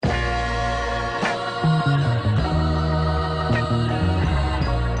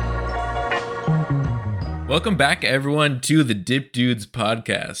Welcome back, everyone, to the Dip Dudes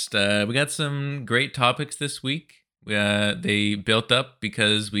podcast. We got some great topics this week. They built up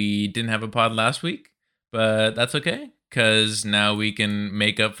because we didn't have a pod last week, but that's okay, because now we can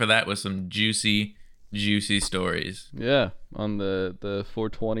make up for that with some juicy stories. Yeah, on the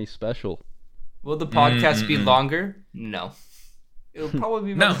 420 special. Will the podcast be longer? No. It'll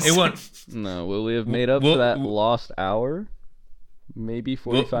probably be No, it won't. No, will we have made up for that lost hour? Maybe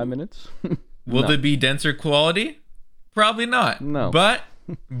 45 minutes? Will there be denser quality? Probably not. No. But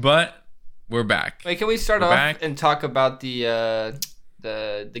we're back. Wait, can we start off and talk about the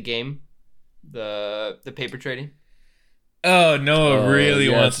game, the paper trading? Oh, Noah really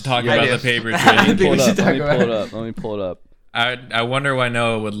wants to talk about the paper trading. I think we should talk about it. Let me pull it up. I wonder why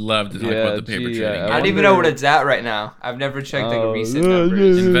Noah would love to talk about the paper trading. I don't even know what it's at right now. I've never checked recent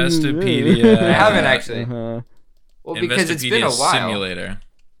numbers. Investopedia. I haven't actually. Well, because it's been a while. Simulator.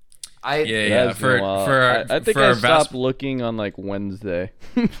 I think I stopped looking on like Wednesday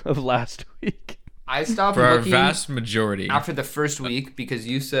of last week. I stopped for looking our vast majority after the first week because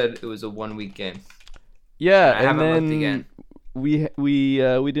you said it was a 1 week game. Yeah, and I haven't looked again. We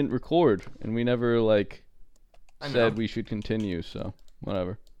didn't record and we never said we should continue. So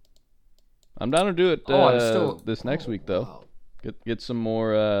whatever. I'm down to do it this next week though. Wow. Get some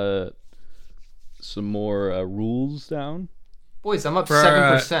more rules down. Boys, I'm up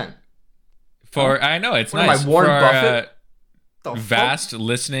 7%. I know it's what nice. Am I Warren Buffett? Vast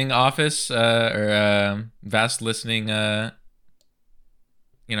listening office vast listening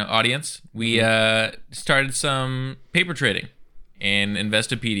audience. We started some paper trading in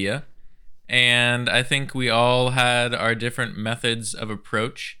Investopedia, and I think we had our different methods of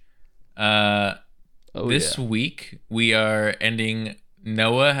approach. This week we are ending.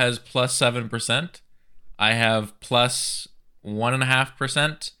 Noah has plus 7%. I have plus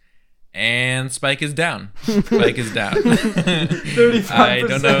 1.5%, and Spike is down. 35%. I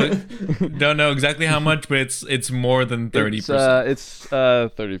don't know exactly how much, but it's more than 30%. It's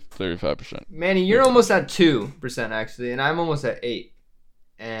 35%. Manny, you're almost at 2% actually, and I'm almost at 8%.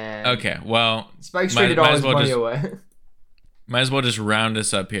 And okay, well, Spike's traded all his money away. Might as well just round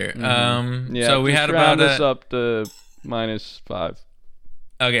us up here. Mm-hmm. So we had about round us up to -5.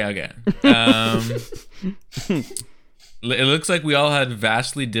 Okay. It looks like we all had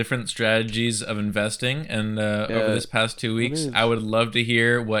vastly different strategies of investing, and over this past 2 weeks, I would love to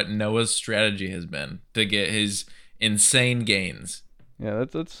hear what Noah's strategy has been to get his insane gains. Yeah,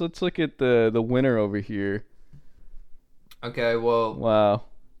 let's look at the winner over here. Okay, well,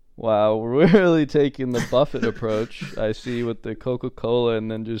 wow, we're really taking the Buffett approach. I see with the Coca-Cola, and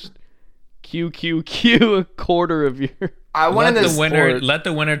then just QQQ a quarter of your. Let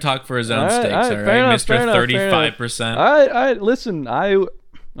the winner talk for his own stakes, all right, Mr. 35%. All right, listen, I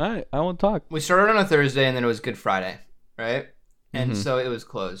won't talk. We started on a Thursday, and then it was Good Friday, right? And so it was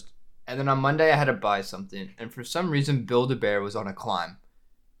closed. And then on Monday, I had to buy something, and for some reason, Build-A-Bear was on a climb.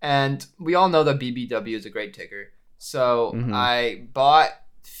 And we all know that BBW is a great ticker, so I bought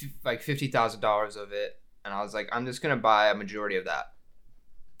like $50,000 of it, and I was like, I'm just gonna buy a majority of that.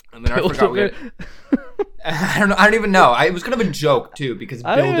 And then I forgot I don't even know. It was kind of a joke too because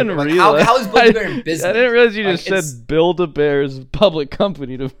how is Build-A-Bear in business? I didn't realize you just said Build-A-Bear's public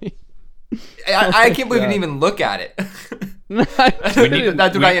company to me. I can't believe you didn't even look at it.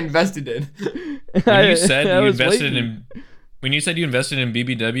 That's what I invested in. When you said you invested in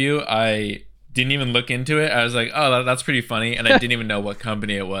BBW, I didn't even look into it. I was like, oh, that's pretty funny, and I didn't even know what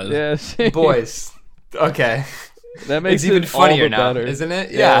company it was. Yes, boys. Okay. That makes it's even funnier now, better. Isn't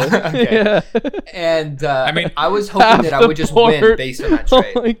it? Yeah. Okay. Yeah. And I was hoping that I would just win based on that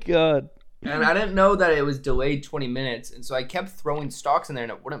trade. Oh my god! And I didn't know that it was delayed 20 minutes, and so I kept throwing stocks in there,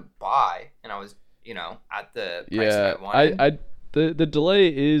 and it wouldn't buy. And I was, at the price that I wanted. The delay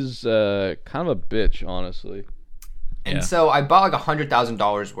is kind of a bitch, honestly. And so I bought like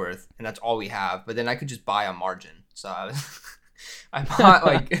 $100,000 worth, and that's all we have. But then I could just buy a margin. So I bought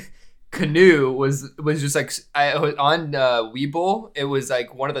like. Canoe was just like on Webull. It was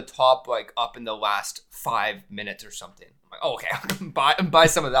like one of the top up in the last 5 minutes or something. I'm like, oh, okay, I can buy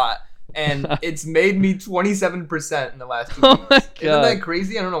some of that, and it's made me 27% in the last 2 weeks. Oh my God. Isn't that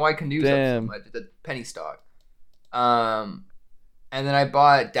crazy? I don't know why Canoe's up so much. It's a penny stock. And then I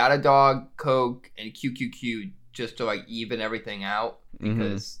bought Datadog, Coke, and QQQ just to even everything out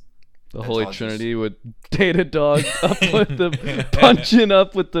because. The Holy Trinity with Datadog up with the punching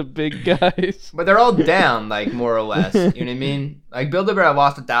up with the big guys. But they're all down, more or less. You know what I mean? Like Build-A-Bear, I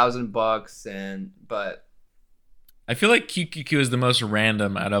lost $1,000, but I feel like QQQ is the most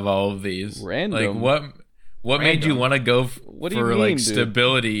random out of all of these. Random. What made you want to go for mean,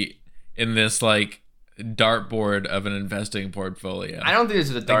 stability in this dartboard of an investing portfolio. I don't think this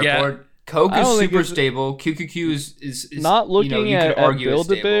is a dartboard. Coke is super stable. QQQ is not looking at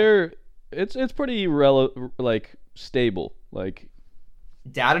Build-A-Bear. It's pretty stable. Like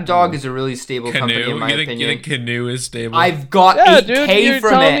Datadog is a really stable company in my opinion. You think Canoe is stable? I've got 8K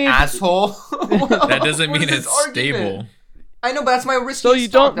from it, asshole. That doesn't mean it's stable. I know, but that's my risky So you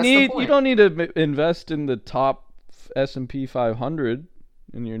stock. don't need to invest in the top S&P 500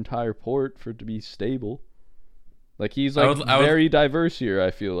 in your entire port for it to be stable. Like he's very diverse here.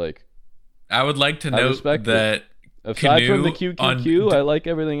 I feel like. I would like to note that aside from the QQQ, I like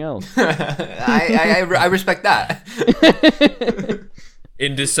everything else. I respect that.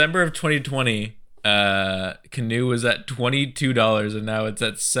 In December of 2020, Canoe was at $22 and now it's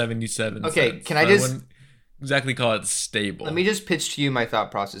at 77 cents. Okay, can I just wouldn't exactly call it stable? Let me just pitch to you my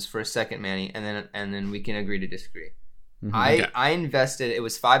thought process for a second, Manny, and then we can agree to disagree. Mm-hmm. I invested. It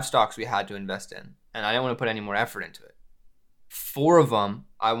was 5 stocks we had to invest in, and I didn't want to put any more effort into it. 4 of them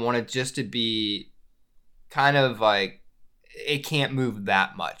I wanted just to be kind of like it can't move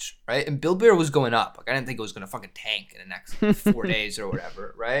that much, right? And Build-A-Bear was going up. Like I didn't think it was gonna fucking tank in the next 4 days or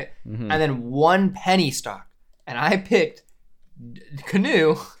whatever, right? Mm-hmm. And then 1 penny stock, and I picked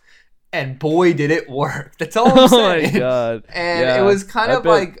Canoe, and boy did it work. That's all I'm saying. Oh my god! And it was kind of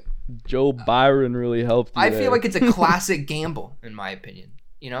like Joe Byron really helped you. I feel like it's a classic gamble in my opinion.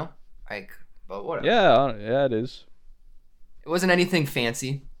 You know, like, but whatever. Yeah, it is. It wasn't anything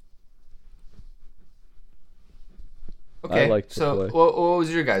fancy. Okay, so what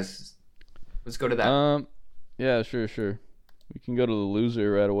was your guys'? Let's go to that. Yeah, sure. We can go to the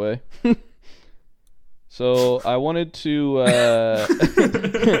loser right away. So I wanted to. I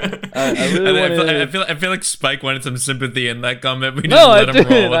feel like Spike wanted some sympathy in that comment. We no, I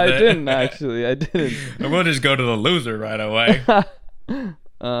didn't. I didn't actually. I didn't. I'm gonna just go to the loser right away.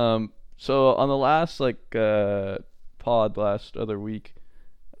 So on the last pod last other week,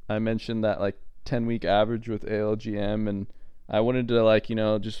 I mentioned that 10-week average with ALGM, and I wanted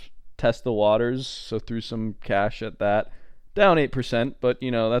to just test the waters, so threw some cash at that. Down 8%, but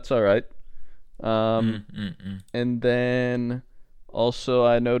that's all right. And then also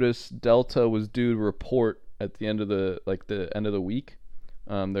I noticed Delta was due to report at the end of the end of the week,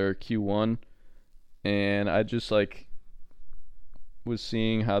 their Q1, and I just was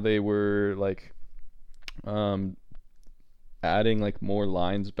seeing how they were adding more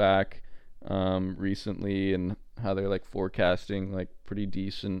lines back recently, and how they're forecasting pretty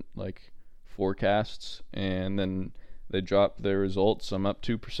decent forecasts, and then they dropped their results. I'm up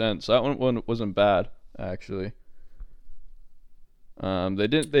 2%, so that one wasn't bad actually.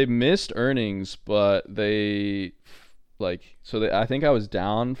 They missed earnings, but I think I was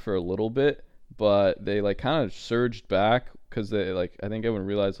down for a little bit, but they kind of surged back because they I think everyone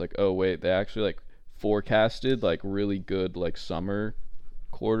realized oh wait, they actually forecasted really good summer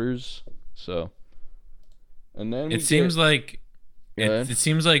quarters. So, and then it seems like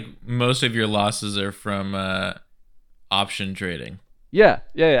most of your losses are from option trading. Yeah,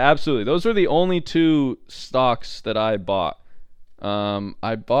 absolutely. Those are the only 2 stocks that I bought.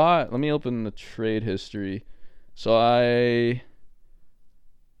 Let me open the trade history. So I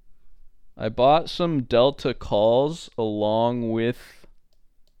bought some Delta calls along with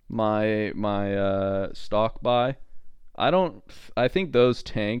my stock buy. I think those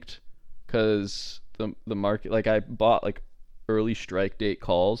tanked because the market, I bought early strike date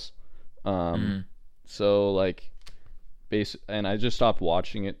calls. So and I just stopped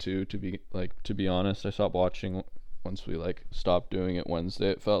watching it too, to be honest. I stopped watching once we stopped doing it Wednesday,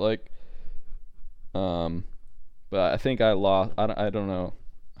 it felt like. But I think I lost. I don't know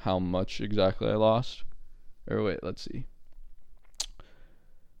how much exactly I lost. Or wait, let's see.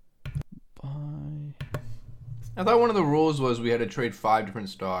 Bye. I thought one of the rules was we had to trade 5 different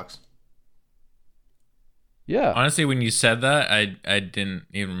stocks. Yeah. Honestly, when you said that, I didn't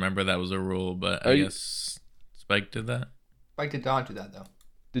even remember that was a rule, but I guess Spike did that. Spike did not do that though.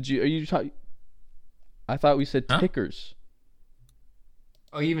 Are you talking? I thought we said tickers.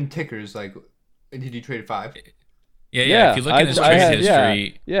 Oh, even tickers. Did you trade 5? Yeah. If you look at his trade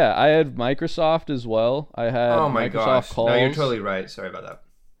history. Yeah, I had Microsoft as well. I had Microsoft calls. No, you're totally right. Sorry about that.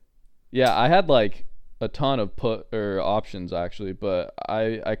 Yeah, I had a ton of put or options actually, but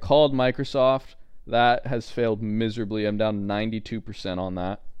I called Microsoft. That has failed miserably. I'm down 92% on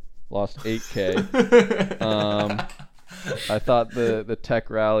that. Lost 8K. I thought the tech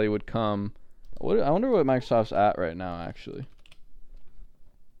rally would come. I wonder what Microsoft's at right now actually.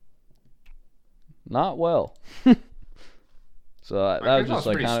 Not well. So that was just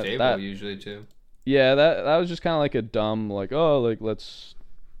pretty stable usually too. Yeah, that was just kind of a dumb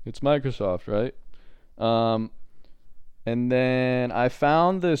it's Microsoft, right? And then I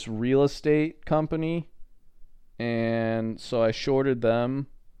found this real estate company, and so I shorted them.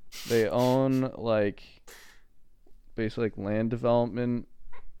 They own like basically like land development,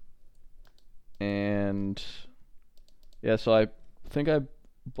 and yeah, so I think I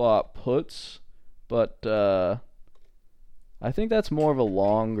bought puts, but I think that's more of a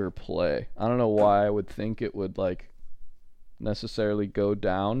longer play. I don't know why I would think it would like necessarily go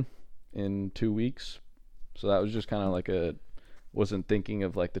down in 2 weeks. So that was just kind of like wasn't thinking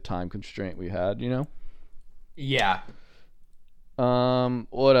of like the time constraint we had, you know? Yeah.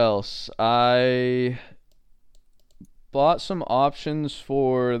 What else? I bought some options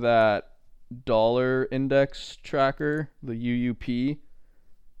for that dollar index tracker, the UUP,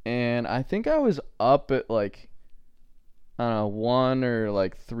 and I think I was up at like, I don't know, 1 or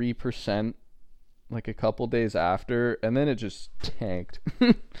like 3% like a couple days after, and then it just tanked.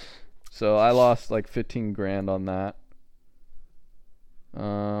 So I lost like 15 grand on that.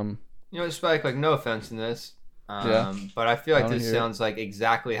 Spike, like, no offense in this, but I feel like this sounds like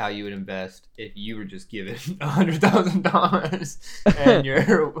exactly how you would invest if you were just given $100,000 and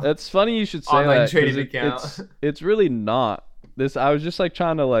your That's funny you should say online that, trading account. It's really not. I was just like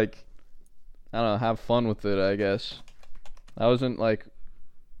trying to like, I don't know, have fun with it, I guess. I wasn't like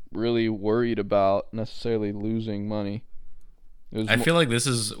really worried about necessarily losing money. I feel like this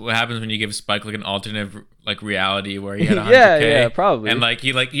is what happens when you give Spike like an alternative like reality where he had 100K. yeah, probably. And like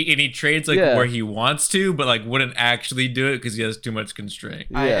he trades like where he wants to, but like wouldn't actually do it because he has too much constraint.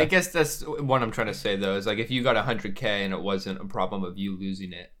 Yeah. I guess that's what I'm trying to say though. Is like if you got 100K and it wasn't a problem of you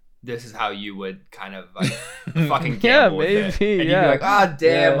losing it, this is how you would kind of like fucking gamble with it. And you'd be like,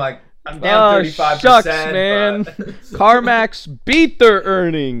 damn, like I'm down 35%. Shucks, man. CarMax beat their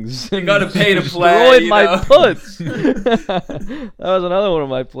earnings. You gotta pay to play. Destroyed my puts. That was another one of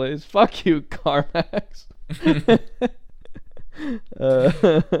my plays. Fuck you, CarMax.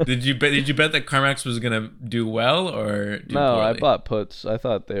 Did you bet that CarMax was gonna do well or do no? poorly? I bought puts. I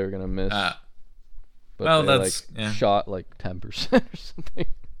thought they were gonna miss. But well, they that's shot like 10% or something.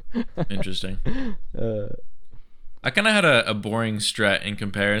 Interesting. I kind of had a boring strat in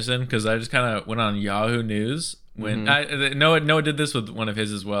comparison because I just kind of went on Yahoo News when Noah did this with one of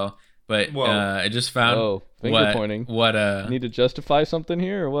his as well, but I just found finger pointing. What need to justify something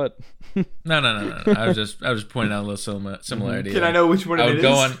here or what? No. I was just pointing out a little similarity. Can I know which one it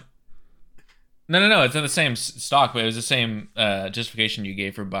is? No. It's in the same stock, but it was the same justification you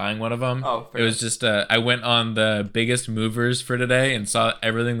gave for buying one of them. Oh, fair. It was just I went on the biggest movers for today and saw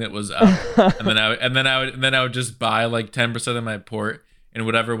everything that was up, and then I would just buy like 10% of my port and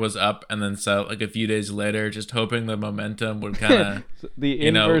whatever was up, and then sell like a few days later, just hoping the momentum would kind of the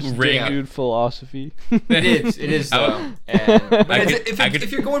inverse dude philosophy. It is though.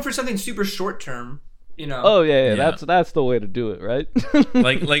 If you're going for something super short term. Oh yeah. That's the way to do it, right?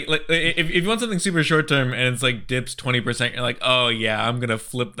 like if you want something super short term and it's like dips 20%, you're like, oh yeah, I'm gonna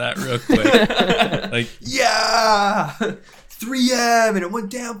flip that real quick. Like 3M and it went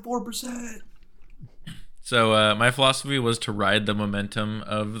down 4%. So my philosophy was to ride the momentum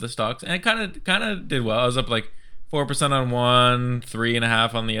of the stocks, and it kind of did well. I was up like 4% on one,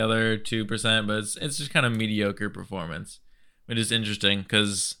 3.5% on the other, 2%, but it's just kind of mediocre performance. It is interesting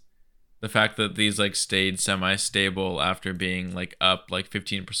because the fact that these like stayed semi-stable after being like up like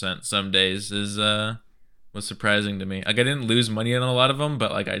 15% some days was surprising to me. Like I didn't lose money on a lot of them,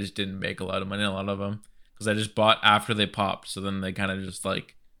 but like I just didn't make a lot of money on a lot of them because I just bought after they popped. So then they kind of just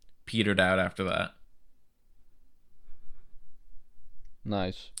like petered out after that.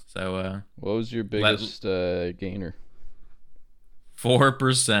 Nice. So what was your biggest gainer?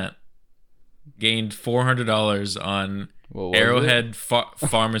 4%. Gained $400 on Arrowhead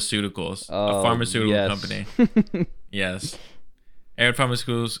Pharmaceuticals, a pharmaceutical company. Yes. Arrowhead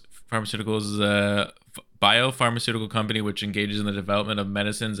Pharmaceuticals is a biopharmaceutical company which engages in the development of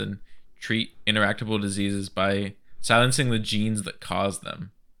medicines and treat interactable diseases by silencing the genes that cause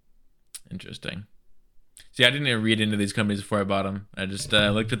them. Interesting. See, I didn't even read into these companies before I bought them. I just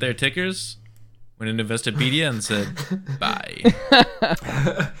looked at their tickers, went into Investopedia and said, buy.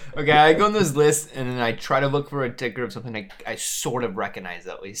 Okay, I go on this list and then I try to look for a ticker of something I sort of recognize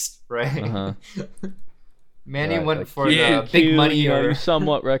at least, right? Uh-huh. Manny went for the big money or... You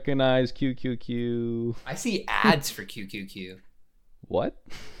somewhat recognize QQQ. I see ads for QQQ. What?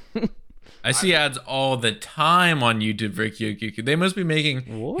 I see ads all the time on YouTube for QQQ. They must be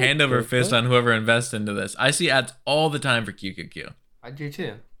making hand over fist on whoever invests into this. I see ads all the time for QQQ. I do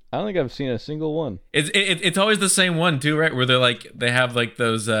too. I don't think I've seen a single one. It's always the same one too, right? Where they have like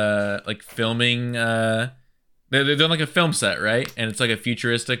those like filming They're doing like a film set, right? And it's like a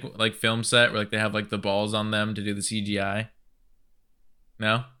futuristic like film set where like they have like the balls on them to do the CGI.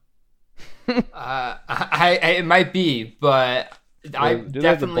 No. It might be, but I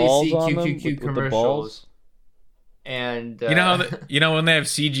definitely see QQQ commercials. And you know how when they have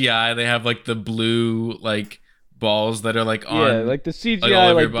CGI, they have like the blue like balls that are like on like the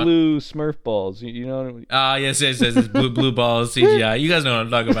CGI like blue Smurf balls. You know what I mean? Yes, it's blue balls CGI. You guys know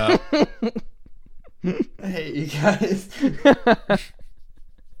what I'm talking about. Hey, you guys.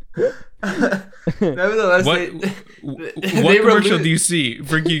 Nevertheless, what commercial do you see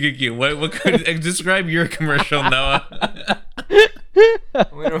for QQQ? What could describe your commercial, Noah?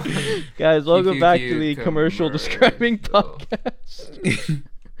 Guys, welcome back to the commercial describing podcast.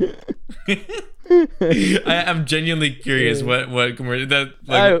 I'm genuinely curious what commercial that.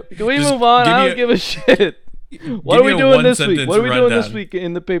 Like, can we move on? I don't give a shit. What are we doing this week? What are we doing this week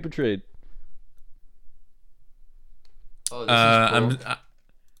in the paper trade? Oh, this is cool.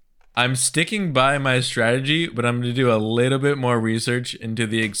 I'm sticking by my strategy, but I'm going to do a little bit more research into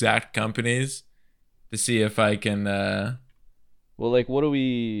the exact companies to see if I can. Well, like, what do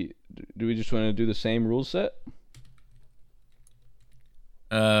we just want to do the same rule set?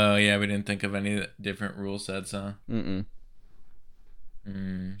 Yeah, we didn't think of any different rule sets, huh? You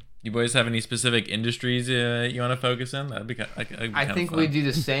boys have any specific industries you want to focus in? That'd be I think we do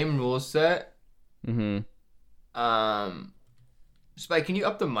the same rule set. Spike, can you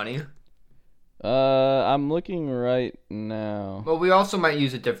up the money? I'm looking right now. Well, we also might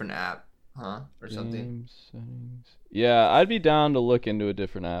use a different app, huh? Or something. Settings. Yeah, I'd be down to look into a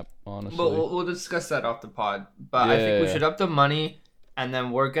different app, honestly. But we'll discuss that off the pod. But I think we should up the money, and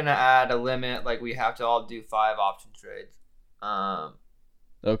then we're gonna add a limit. Like we have to all do 5 option trades.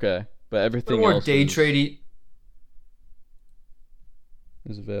 Okay, but everything more else day trading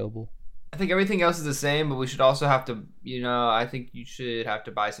is available. I think everything else is the same, but we should also have to, I think you should have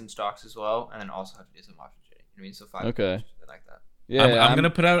to buy some stocks as well, and then also have to do some option trading. I mean, so 5 okay, like that. Yeah, I'm gonna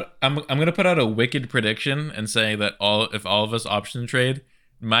put out a wicked prediction and say that if all of us option trade,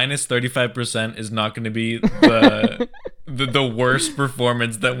 minus 35% is not going to be the worst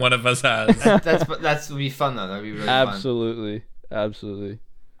performance that one of us has. That's would be fun though. That'd be really fun. Absolutely.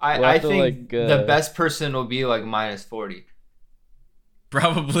 I think the best person will be like minus 40.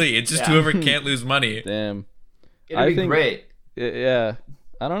 Probably. It's just whoever can't lose money. Damn. It'll be great. Yeah.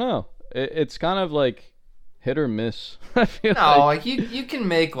 I don't know. It's kind of like hit or miss. I feel like you can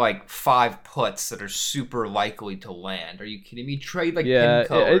make like 5 puts that are super likely to land. Are you kidding me? Trade like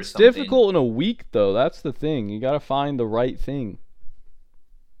PIMCO or it's something. difficult in a week though. That's the thing. You got to find the right thing.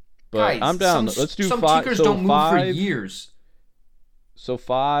 But guys, I'm down. Let's do 5. Some tickers don't move for years. So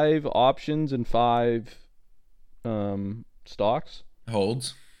 5 options and 5 stocks.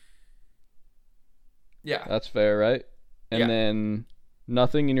 Holds. Yeah. That's fair, right? And then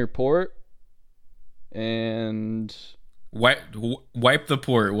nothing in your port. And wipe the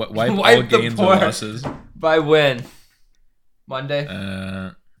port. Wipe all gains and losses. By when? Monday?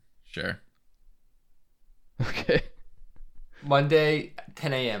 Sure. Okay. Monday,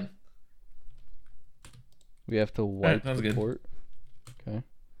 10 a.m. We have to wipe the port. Okay.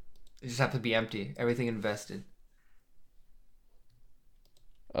 It just have to be empty. Everything invested.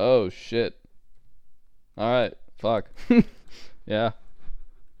 Oh shit. Alright. Fuck. Yeah.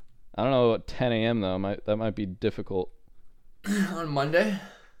 I don't know at 10 a.m. though. That might be difficult. On Monday?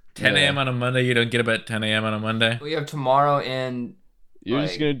 10 a.m. on a Monday? You don't get up at 10 a.m. on a Monday? We have tomorrow and... You're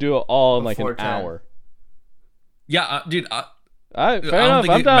just going to do it all in like an hour. Yeah, dude. Alright, fair enough.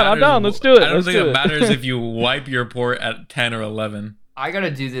 I'm down. Let's do it. I don't think it matters if you wipe your port at 10 or 11. I got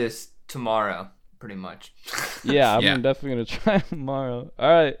to do this tomorrow, pretty much. Yeah, I'm definitely going to try tomorrow.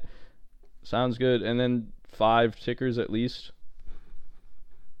 Alright. Sounds good. And then 5 tickers at least.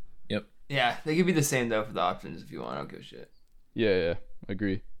 Yep. Yeah, they could be the same though for the options if you want. I don't give a shit. Yeah.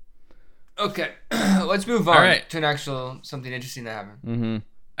 Agree. Okay, let's move on to an actual something interesting that happened. Mm-hmm.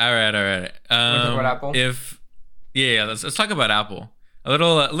 All right. Want to talk about Apple? Let's talk about Apple. A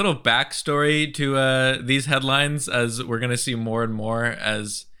little backstory to these headlines, as we're gonna see more and more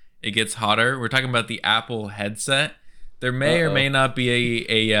as it gets hotter. We're talking about the Apple headset. There may or may not be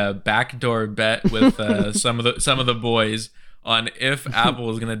a backdoor bet with some of the boys on if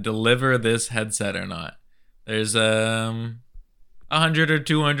Apple is gonna deliver this headset or not. There's $100 or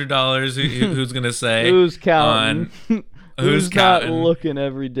 $200 who's gonna say who's counting, who's counting, not looking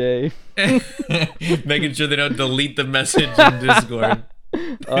every day, making sure they don't delete the message in Discord.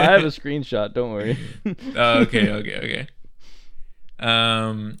 Oh, I have a screenshot. Don't worry. Okay.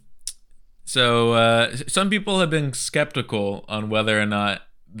 So some people have been skeptical on whether or not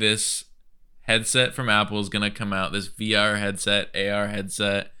this headset from Apple is going to come out, this VR headset, AR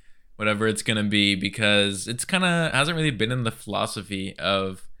headset, whatever it's going to be, because it's kind of hasn't really been in the philosophy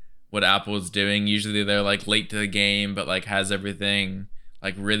of what Apple is doing. Usually they're like late to the game, but like has everything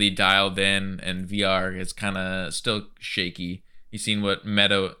like really dialed in, and VR is kind of still shaky. You've seen what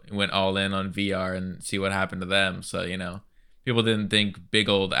Meta went all in on VR and see what happened to them. So, you know, people didn't think big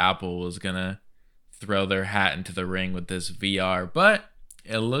old Apple was going to throw their hat into the ring with this VR, but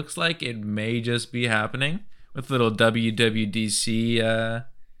it looks like it may just be happening with little WWDC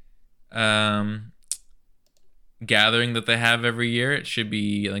gathering that they have every year. It should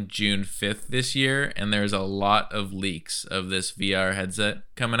be like June 5th this year, and there's a lot of leaks of this VR headset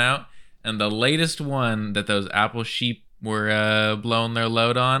coming out. And the latest one that those Apple sheep were blowing their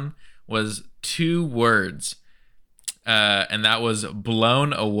load on was 2 words, and that was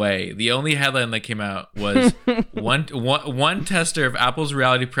blown away. The only headline that came out was one tester of Apple's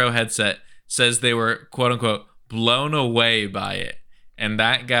Reality Pro headset says they were quote unquote blown away by it. And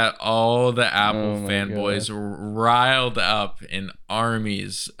that got all the Apple fanboys riled up in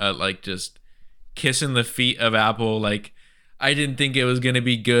armies, like just kissing the feet of Apple. Like, I didn't think it was going to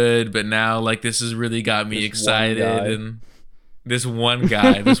be good, but now like this has really got me excited. And this one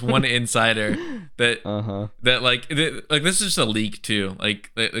guy, this one insider that like this is just a leak too.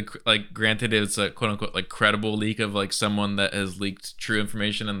 Like granted, it's a quote unquote like credible leak of like someone that has leaked true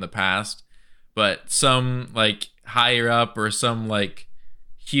information in the past, but some like higher up or some like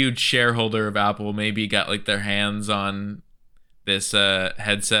huge shareholder of Apple maybe got like their hands on this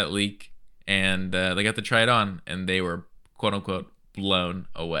headset leak, and they got to try it on, and they were quote unquote blown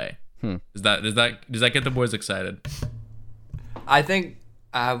away. Does that get the boys excited? I think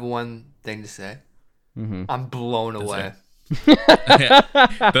I have one thing to say. I'm blown away. Though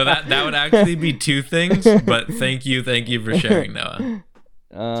that would actually be 2 things, but thank you for sharing, Noah.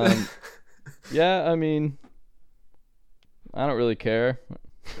 Yeah, I mean, I don't really care.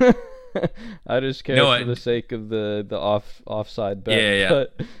 I just care for the sake of the offside bet. Yeah.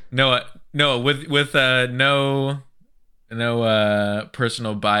 But Noah, with no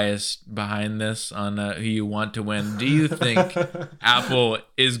personal bias behind this on who you want to win, do you think Apple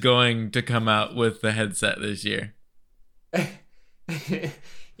is going to come out with the headset this year?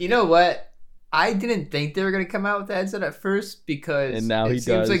 You know what? I didn't think they were going to come out with the headset at first, because and now it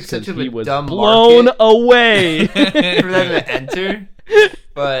seems like such a dumb blown away for them to enter.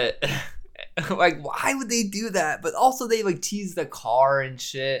 But like, why would they do that? But also they like tease the car and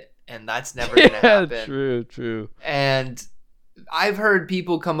shit, and that's never going to happen. True. And I've heard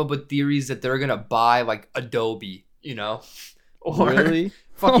people come up with theories that they're going to buy like Adobe, you know, or really?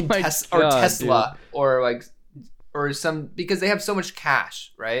 fucking Tesla, dude. or some, because they have so much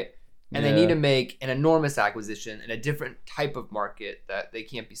cash, right? And they need to make an enormous acquisition in a different type of market that they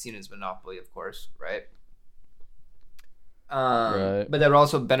can't be seen as monopoly, of course, right? But that would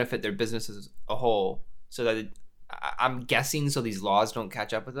also benefit their business as a whole. So that I'm guessing so these laws don't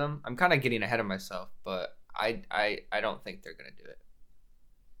catch up with them. I'm kind of getting ahead of myself, but I don't think they're gonna do it.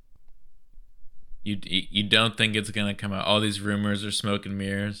 You don't think it's gonna come out? All these rumors are smoke and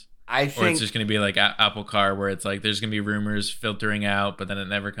mirrors. I think, or it's just going to be like Apple Car, where it's like there's going to be rumors filtering out, but then it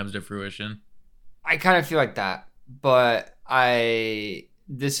never comes to fruition. I kind of feel like that, but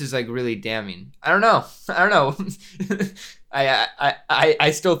this is like really damning. I don't know.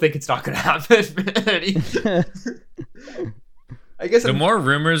 I still think it's not going to happen. I guess the more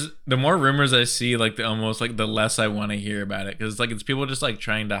rumors I see, like the less I want to hear about it, because it's people just like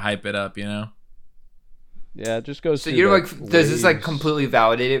trying to hype it up, you know? Yeah, just go. So you're like, does this like completely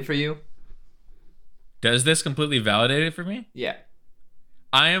validate it for you? Does this completely validate it for me? Yeah.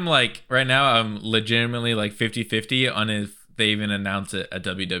 I am like, right now, I'm legitimately like 50-50 on if they even announce it at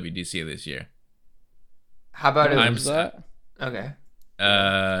WWDC this year. How about that? Okay.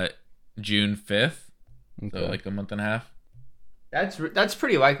 June 5th. Okay. So like a month and a half. That's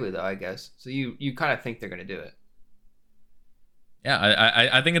pretty likely though, I guess. So you kind of think they're gonna do it. Yeah,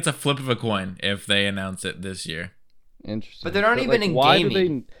 I think it's a flip of a coin if they announce it this year. Interesting. But they're not even in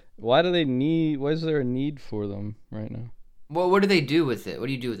gaming. Why do they need? Why is there a need for them right now? Well, what do they do with it? What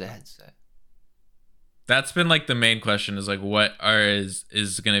do you do with the headset? That's been like the main question, is like what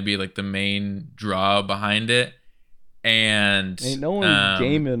is going to be like the main draw behind it. And ain't no one's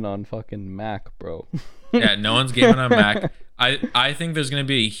gaming on fucking Mac, bro. Yeah, no one's gaming on Mac. I think there's going to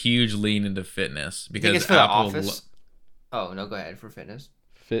be a huge lean into fitness, because you think it's for Apple the office? Oh, no, go ahead. For fitness?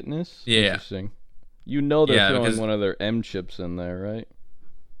 Fitness? Yeah. Interesting. You know they're throwing one of their M chips in there, right?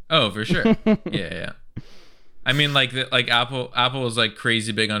 Oh, for sure. Yeah. I mean, like Apple is like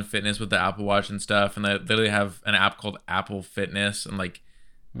crazy big on fitness with the Apple Watch and stuff, and they literally have an app called Apple Fitness, and like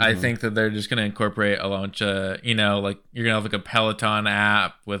I think that they're just gonna incorporate a bunch of, like you're gonna have like a Peloton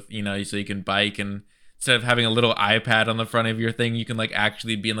app with, so you can bike, and instead of having a little iPad on the front of your thing, you can like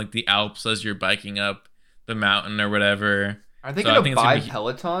actually be in like the Alps as you're biking up the mountain or whatever. Are they gonna buy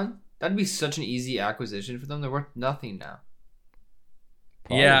Peloton? That'd be such an easy acquisition for them. They're worth nothing now.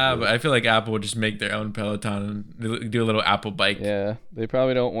 Probably. Yeah, but I feel like Apple would just make their own Peloton and do a little Apple bike. Yeah, they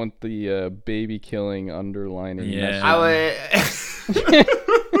probably don't want the baby killing underlining. Yeah. I would.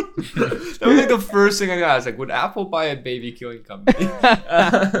 That was like the first thing I got. I was like, would Apple buy a baby killing company? All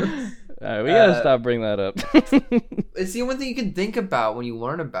right, we gotta stop bringing that up. It's the only thing you can think about when you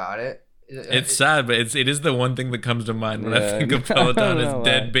learn about it. It's sad, but it is the one thing that comes to mind when I think of Peloton is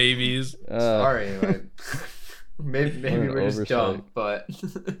dead babies. Sorry, like, maybe we're just dumb, but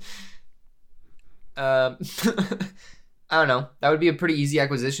I don't know. That would be a pretty easy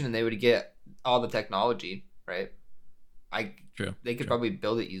acquisition, and they would get all the technology, right? True. They could probably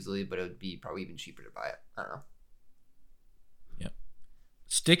build it easily, but it would be probably even cheaper to buy it. I don't know. Yep.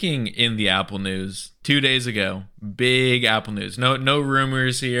 Sticking in the Apple news, 2 days ago, big Apple news. No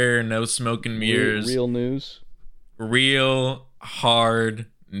rumors here, no smoke and mirrors. Real news. Real hard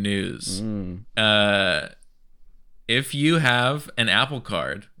news. If you have an Apple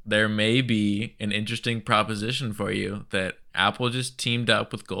Card, there may be an interesting proposition for you that Apple just teamed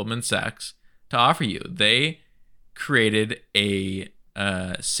up with Goldman Sachs to offer you. They created a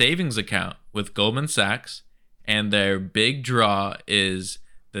savings account with Goldman Sachs, and their big draw is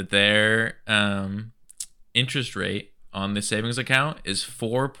that their interest rate on the savings account is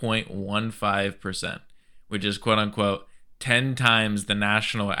 4.15%, which is quote unquote 10 times the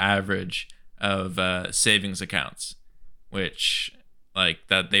national average of savings accounts, which like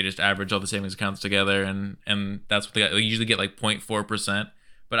that they just average all the savings accounts together, and that's what they got. They usually get like 0.4%,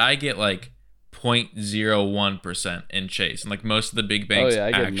 but I get like 0.01% in Chase, and like most of the big banks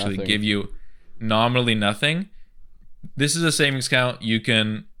actually give you nominally nothing. This is a savings account.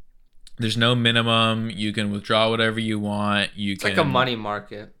 There's no minimum. You can withdraw whatever you want. It's like a money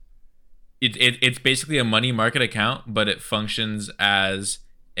market. It's basically a money market account, but it functions as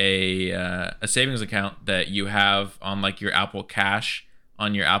a savings account that you have on like your Apple Cash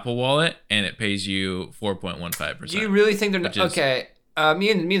on your Apple Wallet, and it pays you 4.15%. Do you really think they're okay? Me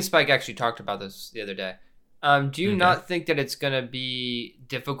and Spike actually talked about this the other day. Do you not think that it's gonna be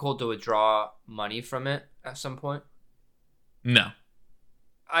difficult to withdraw money from it at some point? No.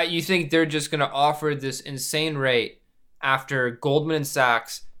 You think they're just gonna offer this insane rate after Goldman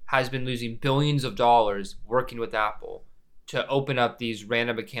Sachs has been losing billions of dollars working with Apple to open up these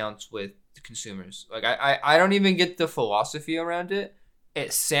random accounts with the consumers? Like I don't even get the philosophy around it.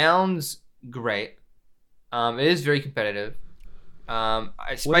 It sounds great. It is very competitive.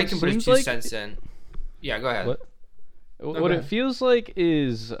 Spike can put his 2 cents in. Yeah, go ahead. What it feels like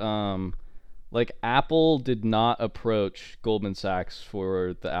is like Apple did not approach Goldman Sachs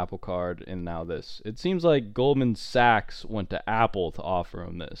for the Apple Card, and now this. It seems like Goldman Sachs went to Apple to offer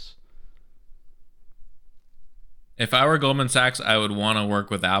him this. If I were Goldman Sachs, I would want to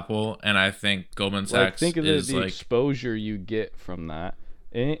work with Apple, and I think Goldman Sachs think of the exposure you get from that,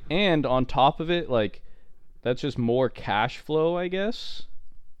 and on top of it, like that's just more cash flow, I guess.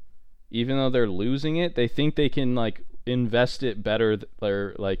 Even though they're losing it, they think they can like invest it better,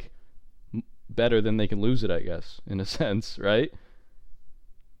 or like better than they can lose it, I guess, in a sense, right?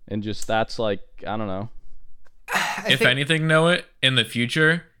 And just that's like, I don't know. If anything, Noah, in the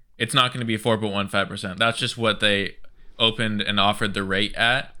future, it's not going to be 4.15%. That's just what they opened and offered the rate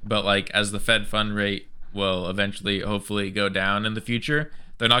at. But like as the Fed fund rate will eventually, hopefully, go down in the future,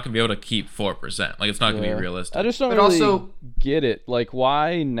 they're not going to be able to keep 4%. Like it's not going to be realistic. I just don't really get it. Like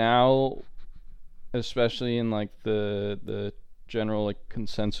why now, especially in like the general like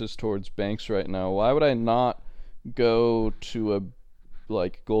consensus towards banks right now, why would I not go to a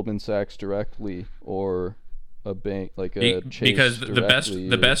like Goldman Sachs directly or a bank like a Chase because directly?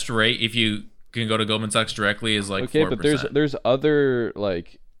 the best rate if you can go to Goldman Sachs directly is like 4%. But there's other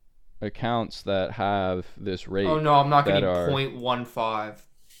like accounts that have this rate. Oh no, I'm not getting 0.15.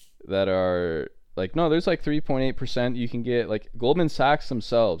 That are like, no, there's like 3.8% you can get. Like Goldman Sachs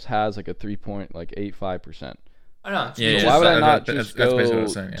themselves has like a 3.85%. I know. Yeah, so why would I not just go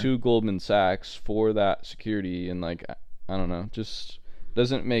to Goldman Sachs for that security? And like, I don't know, just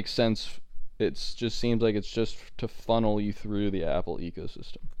doesn't make sense. It just seems like it's just to funnel you through the Apple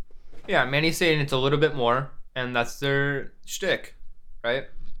ecosystem. Yeah, Manny's saying it's a little bit more, and that's their shtick, right?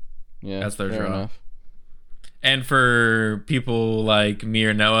 Yeah, that's their draw. Enough. And for people like me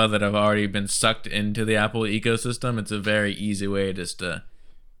or Noah that have already been sucked into the Apple ecosystem, it's a very easy way just to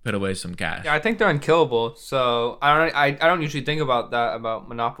put away some cash. Yeah, I think they're unkillable. So I don't usually think about that about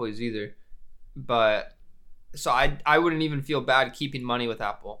monopolies either. But so I wouldn't even feel bad keeping money with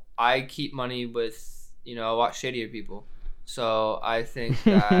Apple. I keep money with a lot shadier people. So I think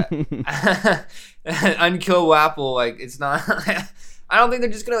that unkillable Apple, like, it's not. I don't think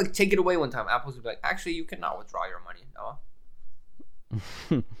they're just gonna take it away one time. Apple's gonna be like, actually, you cannot withdraw your money,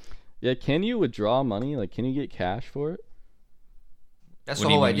 Noah. Yeah, can you withdraw money? Like, can you get cash for it? That's the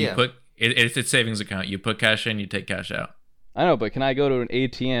whole idea. It's a savings account. You put cash in, you take cash out. I know, but can I go to an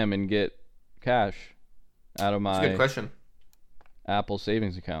ATM and get cash out of my That's a good question. Apple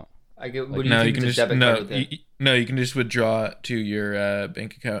savings account? You can just withdraw it to your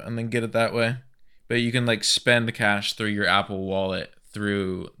bank account and then get it that way. But you can like spend cash through your Apple Wallet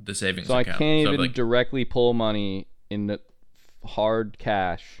through the savings account. So I can't even directly pull money in the hard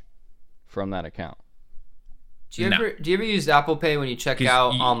cash from that account. Do you ever use Apple Pay when you check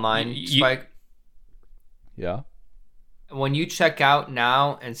out online, Spike? Yeah. When you check out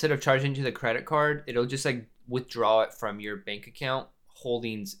now, instead of charging to the credit card, it'll just like withdraw it from your bank account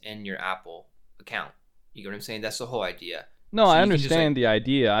holdings in your Apple account. You know what I'm saying? That's the whole idea. No, I understand the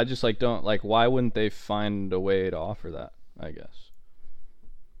idea. I just don't why wouldn't they find a way to offer that, I guess?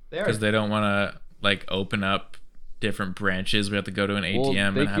 Because they don't want to like open up different branches. We have to go to an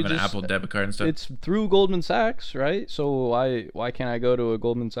ATM and have an Apple debit card and stuff. It's through Goldman Sachs, right? So why can't I go to a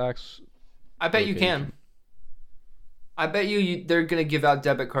Goldman Sachs? I bet you can. I bet they're gonna give out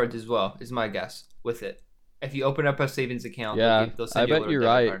debit cards as well. Is my guess with it. If you open up a savings account, yeah, they'll send I bet you're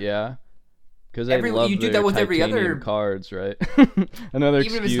right. Card. Yeah, because you do that with every other cards, right? Another even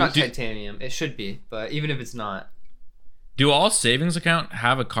excuse. If it's not titanium, it should be. But even if it's not, do all savings account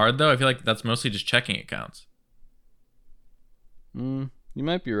have a card though? I feel like that's mostly just checking accounts. You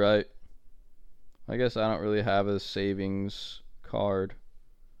might be right. I guess I don't really have a savings card.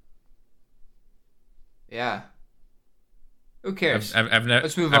 Yeah. Who cares?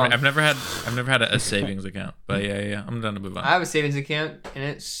 Let's move on. I've never had a savings account, but yeah, I'm done to move on. I have a savings account and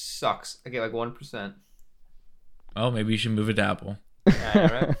it sucks. I get like 1%. Oh, maybe you should move it to Apple.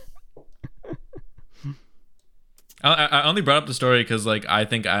 Yeah, right. I only brought up the story because like I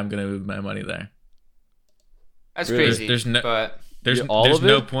think I'm gonna move my money there. That's crazy. There's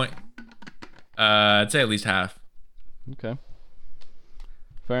no point. I'd say at least half. Okay.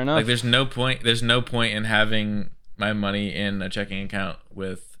 Fair enough. Like there's no point in having my money in a checking account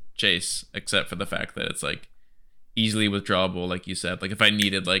with Chase except for the fact that it's like easily withdrawable, like you said. Like if I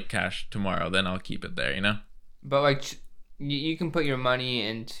needed like cash tomorrow, then I'll keep it there, you know? But like you can put your money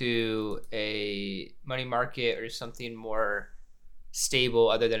into a money market or something more stable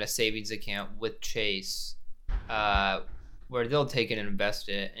other than a savings account with Chase, where they'll take it and invest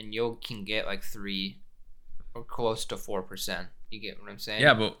it and you can get like 3 or close to 4%. You get what I'm saying?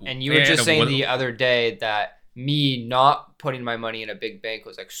 Yeah, but and you were just saying the other day that me not putting my money in a big bank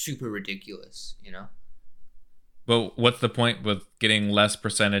was like super ridiculous, you know? But what's the point with getting less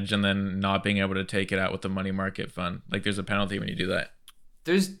percentage and then not being able to take it out with the money market fund? Like there's a penalty when you do that.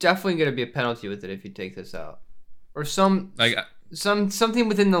 There's definitely going to be a penalty with it if you take this out. Or something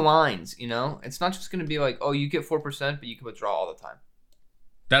within the lines, you know? It's not just going to be like, oh, you get 4%, but you can withdraw all the time.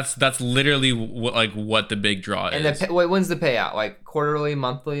 That's literally what the big draw is. And when's the payout? Like quarterly,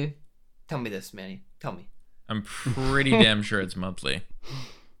 monthly? Tell me this, Manny. Tell me. I'm pretty damn sure it's monthly.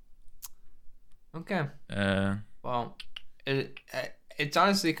 Okay. Well, it's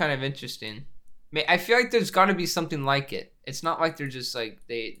honestly kind of interesting. I mean, I feel like there's got to be something like it. It's not like they're just like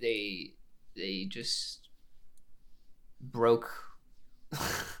they just broke,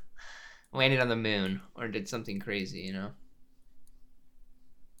 landed on the moon or did something crazy, you know?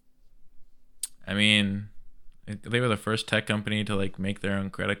 I mean, they were the first tech company to like make their own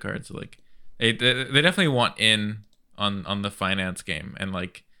credit cards. So, like, they definitely want in on the finance game, and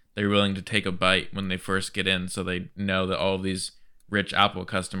like they're willing to take a bite when they first get in, so they know that all of these rich Apple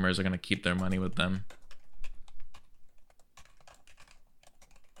customers are going to keep their money with them.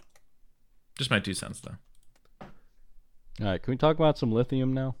 Just my 2 cents, though. All right, can we talk about some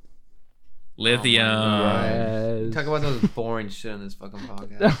lithium now? Lithium. Yes. Talk about those boring shit on this fucking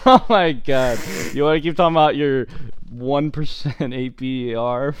podcast. Oh my god. You want to keep talking about your 1%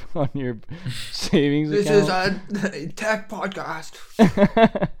 APR on your savings account? This is a tech podcast.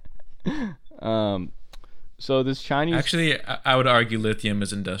 So this Chinese... Actually, I would argue lithium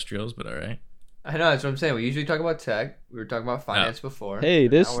is industrials, but all right. I know, that's what I'm saying. We usually talk about tech. We were talking about finance before. Hey,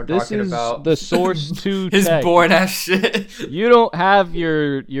 this is about the source to his tech. boring ass shit. You don't have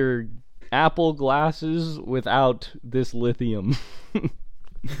your Apple glasses without this lithium.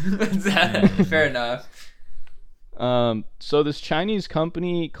 Fair enough. So this Chinese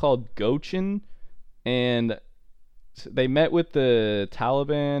company called Gochin, and they met with the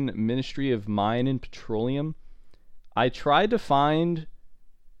Taliban Ministry of Mine and Petroleum. I tried to find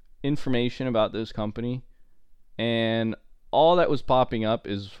information about this company, and all that was popping up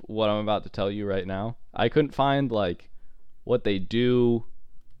is what I'm about to tell you right now. I couldn't find like what they do,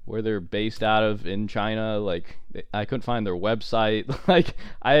 where they're based out of in China. Like, I couldn't find their website. Like,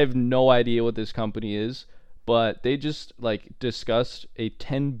 I have no idea what this company is, but they just like discussed a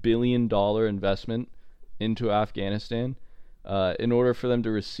 $10 billion investment into Afghanistan in order for them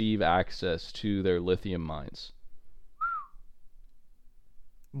to receive access to their lithium mines.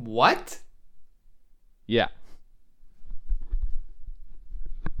 What? Yeah.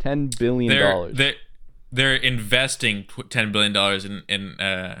 $10 billion. They're investing $10 billion in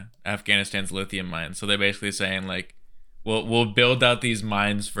Afghanistan's lithium mines. So they're basically saying, like, we'll build out these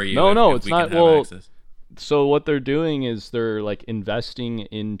mines for you. No, if it's we not. can have access. So what they're doing is they're like investing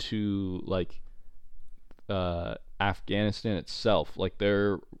into like Afghanistan itself. Like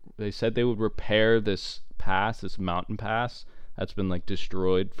they said they would repair this mountain pass that's been like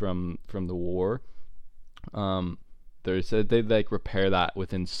destroyed from the war. They said they'd like repair that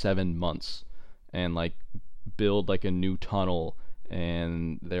within 7 months and like build like a new tunnel.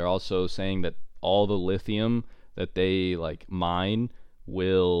 And they're also saying that all the lithium that they like mine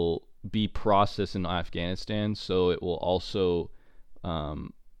will be processed in Afghanistan, so it will also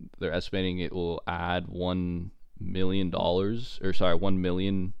they're estimating it will add $1 million or 1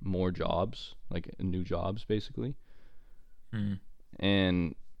 million more jobs, like new jobs basically.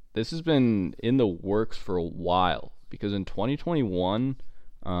 And this has been in the works for a while, because in 2021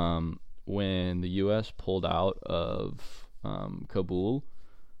 when the US pulled out of Kabul,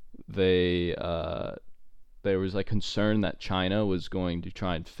 there was like concern that China was going to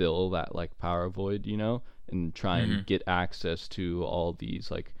try and fill that like power void, and try and get access to all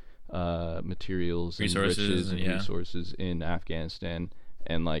these like materials and riches and resources in Afghanistan,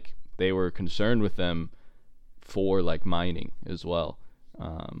 and like they were concerned with them for like mining as well.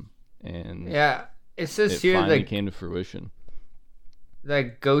 And yeah, it says it here finally that came to fruition.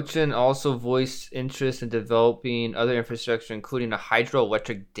 That Gochin also voiced interest in developing other infrastructure, including a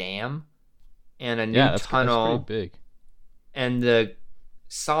hydroelectric dam and a new tunnel, that's pretty big, and the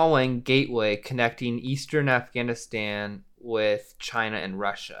Sawang Gateway connecting eastern Afghanistan with China and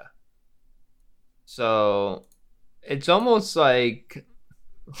Russia. So it's almost like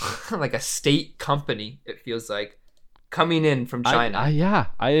like a state company, it feels like, coming in from China.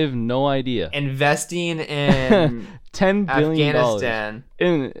 I have no idea. Investing in $10 billion. Afghanistan.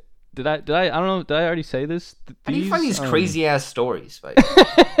 And did I don't know, did I already say this? How do you find these crazy ass stories?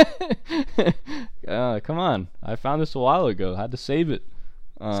 Come on. I found this a while ago. I had to save it.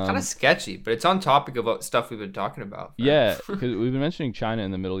 It's kind of sketchy, but it's on topic about stuff we've been talking about. Yeah, because we've been mentioning China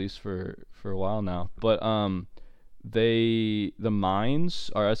and the Middle East for a while now. But the mines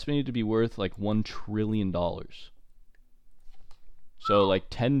are estimated to be worth like $1 trillion. So like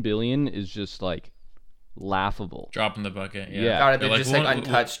 10 billion is just like laughable. Drop in the bucket. Yeah. Got it. They're just like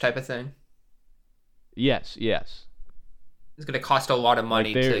untouched type of thing. Yes. It's gonna cost a lot of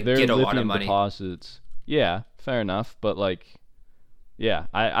money to get a lot of money. Deposits. Yeah, fair enough. But like, yeah,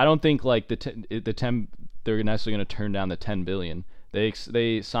 I don't think like the 10 they're necessarily gonna turn down the 10 billion.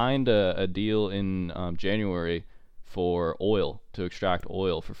 They signed a deal in January for oil, to extract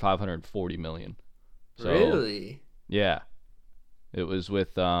oil for 540 million. So, really? Yeah. It was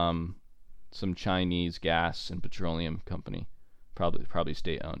with some Chinese gas and petroleum company, probably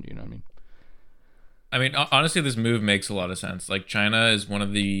state owned. You know what I mean? I mean, honestly, this move makes a lot of sense. Like, China is one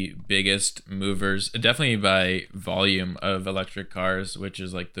of the biggest movers, definitely by volume, of electric cars, which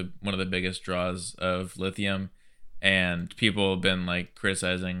is like one of the biggest draws of lithium. And people have been like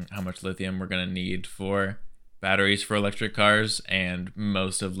criticizing how much lithium we're gonna need for batteries for electric cars, and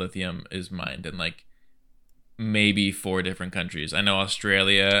most of lithium is mined in like maybe 4 different countries. I know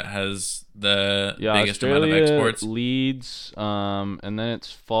Australia has the biggest amount of exports. Leads, and then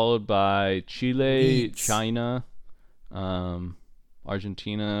it's followed by Chile, China,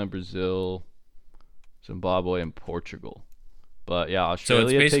 Argentina, Brazil, Zimbabwe, and Portugal. But yeah,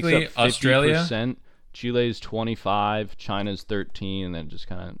 Australia takes up 50%. Australia, Chile's 25%, China's 13%, and then it just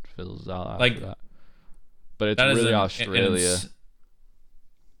kind of fizzles out after that. But it's really Australia.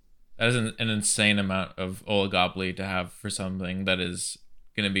 That is an insane amount of oligopoly to have for something that is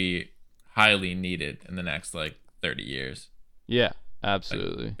going to be highly needed in the next like 30 years. Yeah,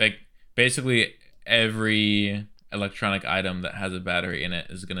 absolutely. Like basically every electronic item that has a battery in it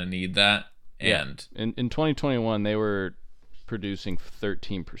is going to need that. And in 2021 they were producing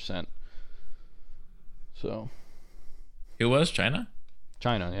 13%. So Who was China?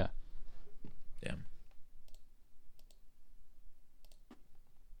 China, yeah. Damn.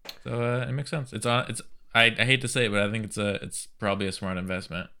 So it makes sense. I hate to say it, but I think it's probably a smart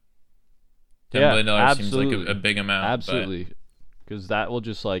investment. $10 billion seems like a big amount. Absolutely, because that will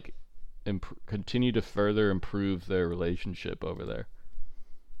just like continue to further improve their relationship over there.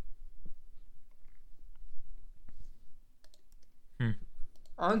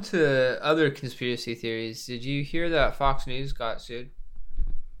 On to other conspiracy theories. Did you hear that Fox News got sued?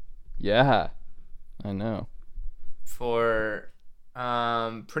 Yeah, I know. For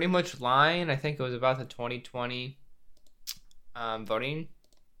pretty much lying. I think it was about the 2020 voting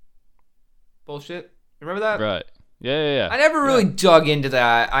bullshit. Remember that? Right. Yeah. I never really dug into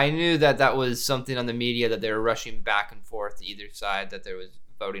that. I knew that was something on the media that they were rushing back and forth to either side, that there was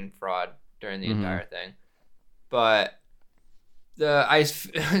voting fraud during the entire thing. But I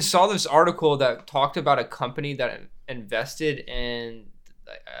saw this article that talked about a company that invested in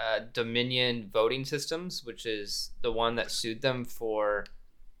Dominion Voting Systems, which is the one that sued them for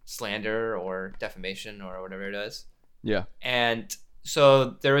slander or defamation or whatever it is. Yeah. And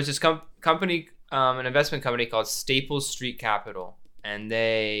so there was this company, an investment company called Staples Street Capital, and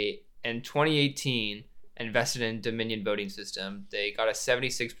they, in 2018, invested in Dominion Voting System. They got a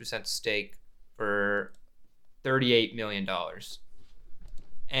 76% stake for $38 million.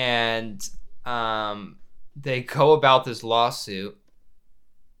 And they go about this lawsuit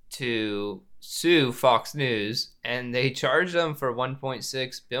to sue Fox News, and they charge them for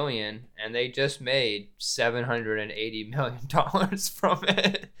 $1.6 billion, and they just made $780 million from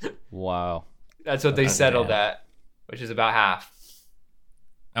it. Wow. That's what they settled at, which is about half.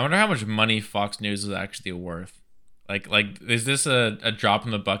 I wonder how much money Fox News is actually worth. Like is this a drop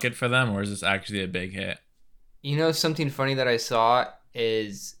in the bucket for them, or is this actually a big hit? You know, something funny that I saw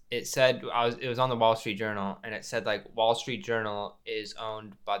is it said, it was on the Wall Street Journal, and it said like Wall Street Journal is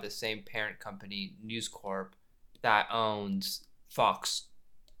owned by the same parent company, News Corp, that owns Fox,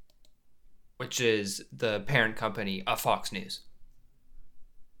 which is the parent company of Fox News.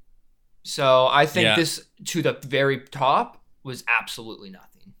 So I think this, to the very top, was absolutely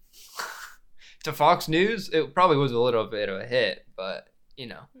nothing. To Fox News, it probably was a little bit of a hit, but you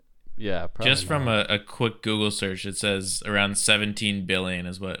know. Yeah, probably just from a quick Google search, it says around 17 billion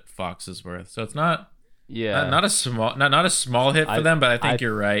is what Fox is worth. So it's not a small hit for them, but I think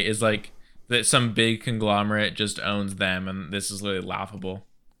you're right. Is like that some big conglomerate just owns them, and this is really laughable.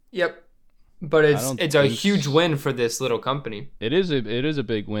 Yep. But it's a huge win for this little company. It is a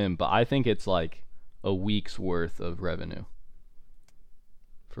big win, but I think it's like a week's worth of revenue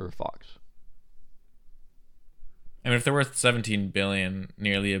for Fox. I mean, if they're worth 17 billion,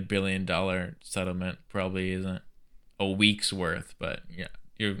 nearly $1 billion settlement probably isn't a week's worth, but yeah,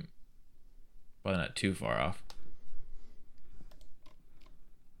 you're probably not too far off.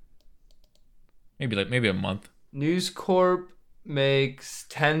 Maybe a month. News Corp makes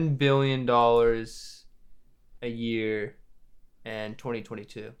 $10 billion a year in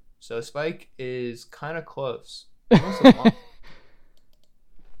 2022. So Spike is kind of close.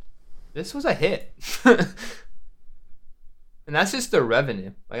 This was a hit. And that's just their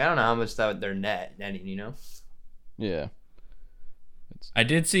revenue. Like, I don't know how much that they're netting, you know? Yeah. I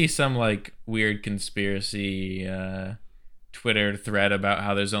did see some like weird conspiracy Twitter thread about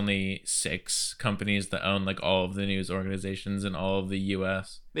how there's only 6 companies that own like all of the news organizations in all of the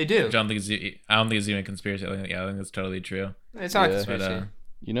U.S. They do. Which I don't think it's even a conspiracy. I think it's totally true. It's not a conspiracy. But,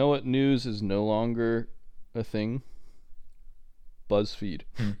 you know what news is no longer a thing? BuzzFeed.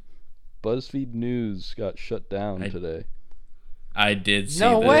 BuzzFeed News got shut down today. I did see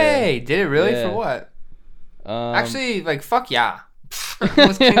No this. way! Did it really? Yeah. For what? Actually, like, fuck yeah. I'm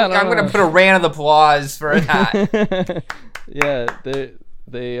going to put a round of applause for that. Yeah,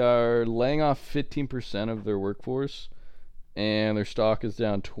 they are laying off 15% of their workforce, and their stock is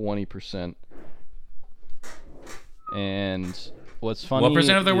down 20%. And what's funny, what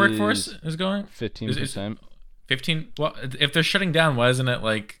percent of their workforce is going? 15%. 15? Well, if they're shutting down, why isn't it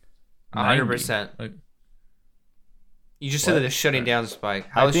like 100%? Like, you just said that it's shutting down, Spike.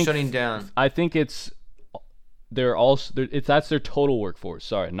 How is shutting down? I think that's their total workforce.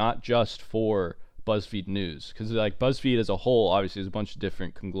 Sorry, not just for BuzzFeed News, because like BuzzFeed as a whole, obviously, is a bunch of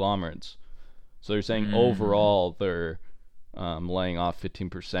different conglomerates. So they're saying overall they're laying off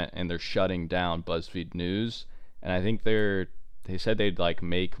 15%, and they're shutting down BuzzFeed News. And I think they said they'd like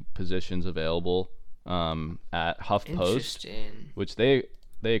make positions available at HuffPost, which they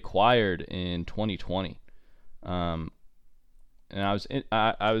acquired in 2020. And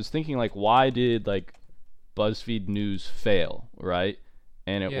I was thinking, like, why did like BuzzFeed News fail, right?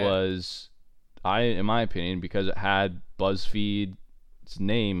 And it was in my opinion, because it had BuzzFeed's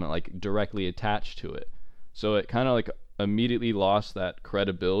name like directly attached to it. So it kind of like immediately lost that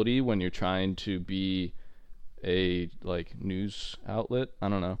credibility when you're trying to be a like news outlet. I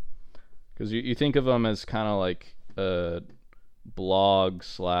don't know, because you think of them as kind of like a blog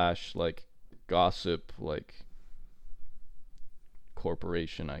 / like gossip like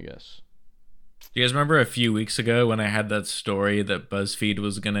corporation, I guess. Do you guys remember a few weeks ago when I had that story that BuzzFeed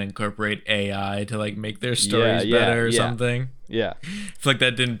was going to incorporate AI to like make their stories better or something? Yeah. I feel like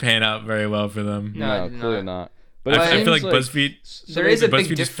that didn't pan out very well for them. No, clearly not. But I feel like BuzzFeed, there is a BuzzFeed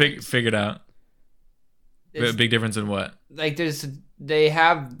big just figured out. A big difference in what? Like they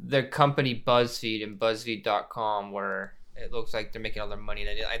have their company BuzzFeed and BuzzFeed.com where it looks like they're making all their money.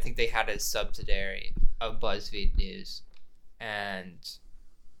 And I think they had a subsidiary of BuzzFeed News. And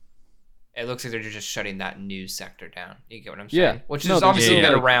it looks like they're just shutting that news sector down. You get what I'm saying? Yeah. Which has obviously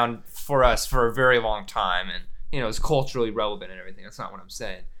been around for us for a very long time, and it's culturally relevant and everything. That's not what I'm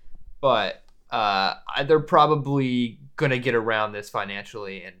saying. But they're probably gonna get around this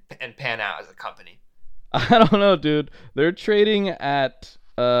financially and pan out as a company. I don't know, dude. They're trading at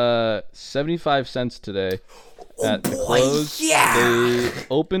 75 cents today. At the close, they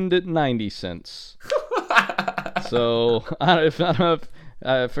opened at 90 cents. So I don't know if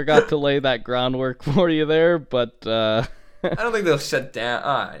I forgot to lay that groundwork for you there, but I don't think they'll shut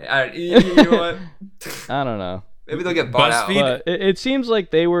down. You know what? I don't know. Maybe they'll get bought out. But it seems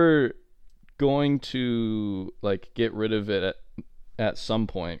like they were going to like get rid of it at some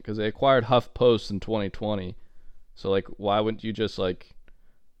point because they acquired HuffPost in 2020. So like, why wouldn't you just like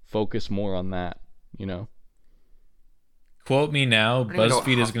focus more on that? Quote me now,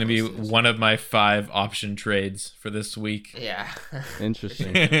 BuzzFeed is going to be one of my 5 option trades for this week. Yeah.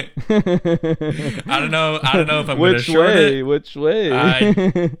 Interesting. I don't know if I'm going to short it. Which way?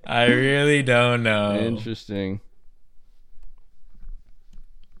 I really don't know. Interesting.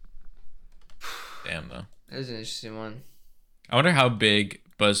 Damn, though. That is an interesting one. I wonder how big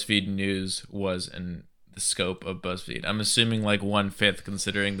BuzzFeed News was in the scope of BuzzFeed. I'm assuming like 1/5,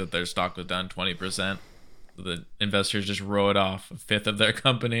 considering that their stock was down 20%. The investors just wrote off 1/5 of their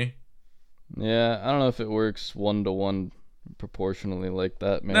company. Yeah, I don't know if it works 1-to-1 proportionally like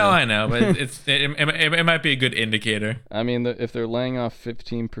that, man. No, I know, but it might be a good indicator. I mean, if they're laying off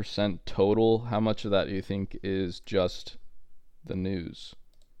 15% total, how much of that do you think is just the news,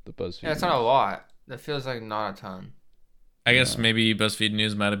 the BuzzFeed? Yeah, it's not a lot. That feels like not a ton. I guess maybe BuzzFeed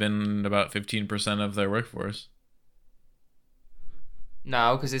News might have been about 15% of their workforce.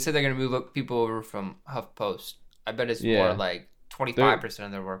 No, because they said they're going to move people over from HuffPost. I bet it's more like 25%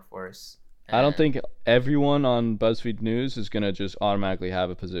 of their workforce. I don't think everyone on BuzzFeed News is going to just automatically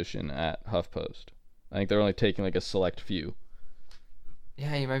have a position at HuffPost. I think they're only taking like a select few.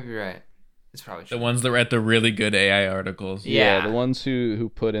 Yeah, you might be right. It's probably true. The ones that write the really good AI articles. Yeah, the ones who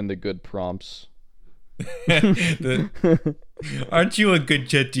put in the good prompts. Aren't you a good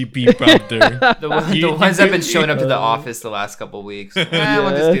ChatGPT prompter? the ones that have been showing up to the office the last couple of weeks. We'll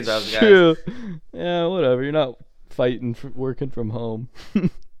just do those guys. True. Yeah, whatever. You're not fighting for working from home.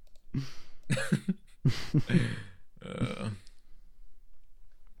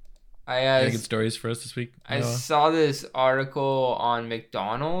 Any good stories for us this week? I saw this article on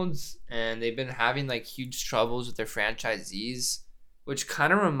McDonald's, and they've been having like huge troubles with their franchisees, which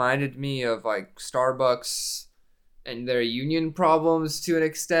kind of reminded me of like Starbucks and their union problems to an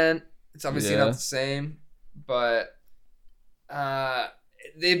extent. It's obviously not the same, but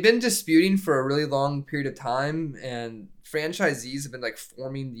they've been disputing for a really long period of time, and franchisees have been like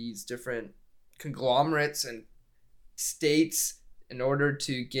forming these different conglomerates and states in order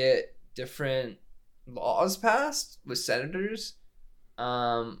to get different laws passed with senators.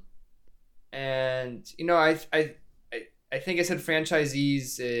 And I think I said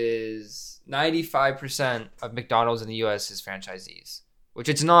franchisees is 95% of McDonald's in the U.S. is franchisees, which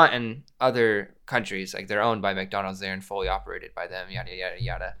it's not in other countries. Like they're owned by McDonald's there and fully operated by them, yada, yada,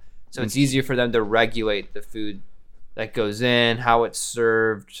 yada. So it's easier for them to regulate the food that goes in, how it's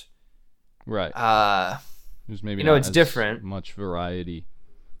served. Right. There's maybe it's different. Much variety.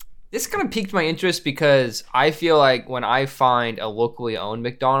 This kind of piqued my interest because I feel like when I find a locally owned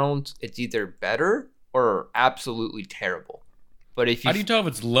McDonald's, it's either better or absolutely terrible. But if how do you tell if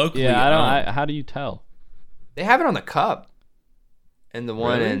it's locally owned? How do you tell? They have it on the cup. And the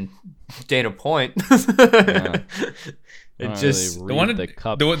one in Dana Point. It just the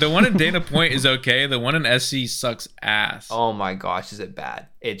one in Dana Point is okay. The one in SC sucks ass. Oh my gosh, is it bad?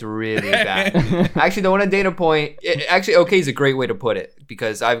 It's really bad. Actually, the one in Dana Point, okay is a great way to put it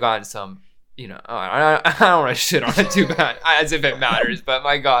because I've gotten some, I don't want to shit on it too bad, as if it matters, but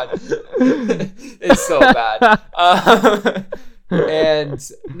my God, it's so bad.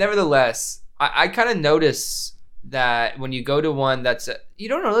 And nevertheless, I kind of notice that when you go to one that's you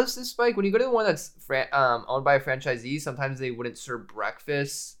don't notice this, Spike, when you go to the one that's owned by a franchisee, sometimes they wouldn't serve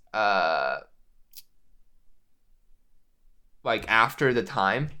breakfast like after the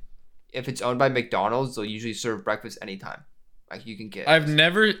time. If it's owned by McDonald's, they'll usually serve breakfast anytime. Like you can get. I've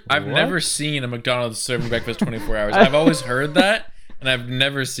never seen a McDonald's serving breakfast 24 hours. I've always heard that, and I've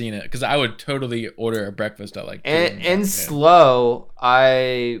never seen it because I would totally order a breakfast at like. And slow,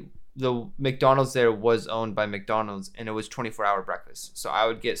 the McDonald's there was owned by McDonald's, and it was 24-hour breakfast. So I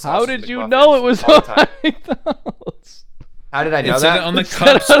would get. How did you know it was owned by McDonald's? How did I know that? It on the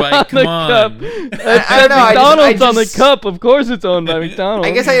cup, Spike. Come on. I don't know. McDonald's on the cup. Of course, it's owned by McDonald's.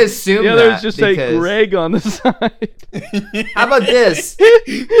 I guess I assumed that. There's just a Greg on the side. How about this?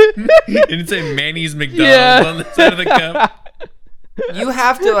 You didn't say Manny's McDonald's on the side of the cup. You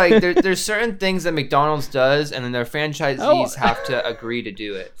have to there's certain things that McDonald's does, and then their franchisees have to agree to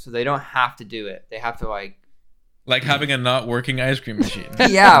do it. So they don't have to do it. They have to like having a not working ice cream machine.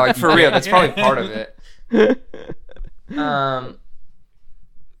 Yeah, like for real. That's probably part of it.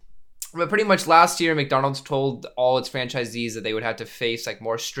 But pretty much last year, McDonald's told all its franchisees that they would have to face like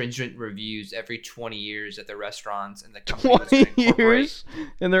more stringent reviews every 20 years at their restaurants, and the company 20 years,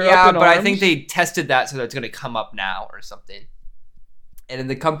 and they're yeah, up in but arms? I think they tested that so that it's going to come up now or something. And then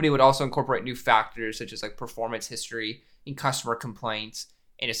the company would also incorporate new factors such as like performance history and customer complaints,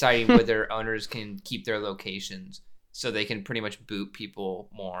 and deciding whether owners can keep their locations, so they can pretty much boot people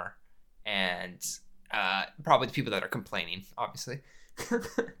more, and probably the people that are complaining, obviously.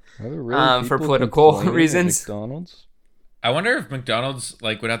 Really for political reasons. McDonald's? I wonder if McDonald's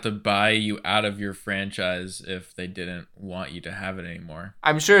would have to buy you out of your franchise if they didn't want you to have it anymore.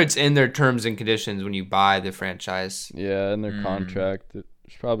 I'm sure it's in their terms and conditions when you buy the franchise. Yeah, in their contract. There's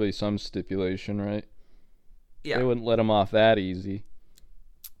probably some stipulation, right? Yeah. They wouldn't let them off that easy.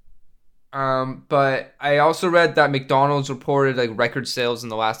 But I also read that McDonald's reported record sales in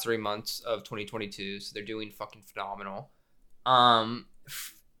the last 3 months of 2022, so they're doing fucking phenomenal.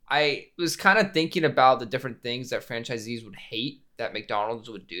 I was kind of thinking about the different things that franchisees would hate that McDonald's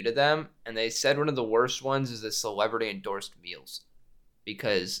would do to them, and they said one of the worst ones is the celebrity endorsed meals,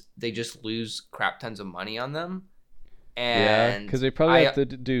 because they just lose crap tons of money on them. And because they probably have to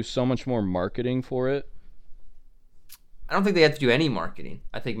do so much more marketing for it. I don't think they have to do any marketing.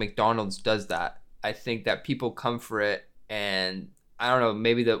 I think McDonald's does that. I think that people come for it, and I don't know,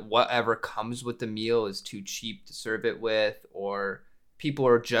 maybe that whatever comes with the meal is too cheap to serve it with, or people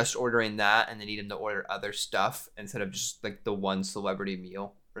are just ordering that and they need them to order other stuff instead of just the one celebrity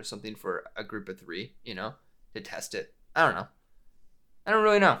meal or something for a group of 3, to test it. I don't know. I don't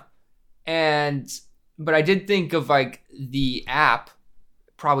really know. But I did think of the app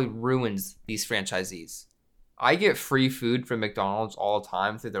probably ruins these franchisees. I get free food from McDonald's all the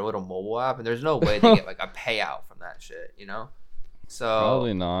time through their little mobile app, and there's no way they get a payout from that shit, So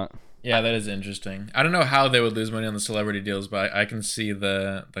probably not. Yeah, that is interesting. I don't know how they would lose money on the celebrity deals, but I can see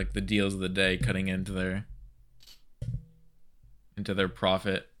the deals of the day cutting into their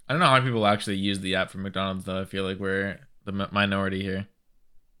profit. I don't know how many people actually use the app for McDonald's, though. I feel like we're the minority here.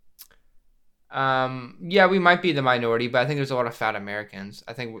 Yeah, we might be the minority, but I think there's a lot of fat Americans.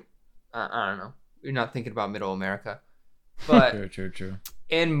 I think I don't know. You're not thinking about middle America. But True.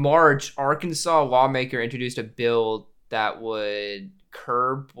 In March, Arkansas lawmaker introduced a bill that would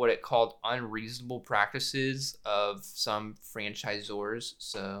curb what it called unreasonable practices of some franchisors,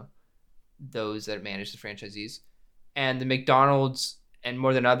 so those that manage the franchisees. And the McDonald's and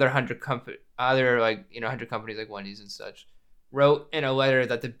more than 100 companies like Wendy's and such wrote in a letter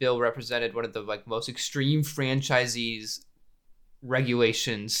that the bill represented one of the most extreme franchisees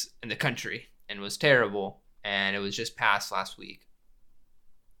regulations in the country and was terrible, and it was just passed last week.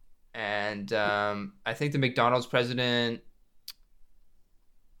 And I think the McDonald's president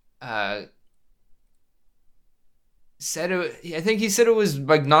said it was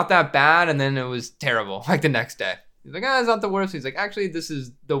like not that bad, and then it was terrible like the next day. He's like, it's not the worst. He's like, actually, this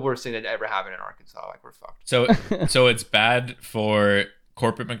is the worst thing that ever happened in Arkansas. Like, we're fucked. So it's bad for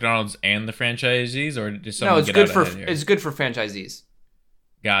corporate McDonald's and the franchisees, or just no? It's good for franchisees.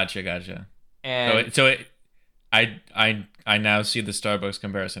 Gotcha. And I now see the Starbucks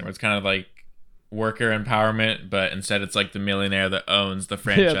comparison where it's kind of like worker empowerment, but instead it's like the millionaire that owns the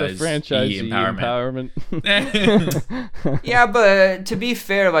franchise. Yeah, the franchisee empowerment. Yeah, but to be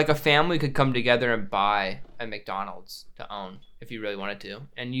fair, like a family could come together and buy a McDonald's to own if you really wanted to,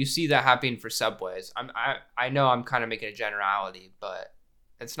 and you see that happening for Subways. I know I'm kind of making a generality, but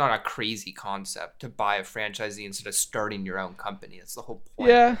it's not a crazy concept to buy a franchisee instead of starting your own company. That's the whole point.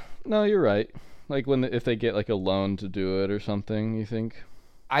 Yeah, no, you're right. Like if they get like a loan to do it or something, you think?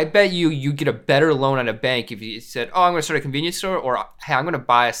 I bet you get a better loan at a bank if you said, "Oh, I'm going to start a convenience store," or "Hey, I'm going to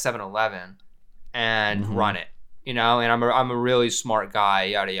buy a 7-Eleven and run it." And I'm a really smart guy.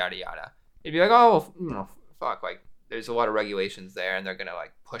 Yada yada yada. You'd be like, "Oh, fuck!" Like, there's a lot of regulations there, and they're going to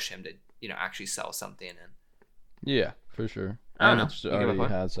like push him to actually sell something. And yeah, for sure. I don't know. It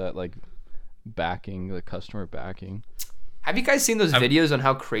already has that like backing, the customer backing. Have you guys seen those videos on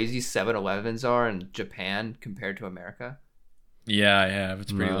how crazy 7-Elevens are in Japan compared to America? Yeah, I have.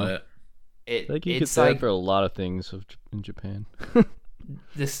 It's pretty lit. Like you could say for a lot of things in Japan.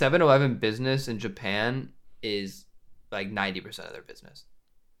 The 7-Eleven business in Japan is like 90% of their business.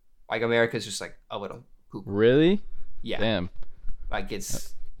 Like America's just like a little poop. Really? Yeah. Damn. Like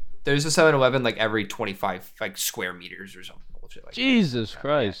there's a 7-Eleven like every 25 like square meters or something. Bullshit like Jesus that.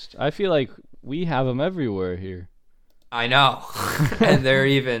 Christ. I feel like we have them everywhere here. I know. And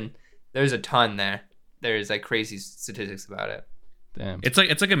there's a ton there. There's like crazy statistics about it. Damn. It's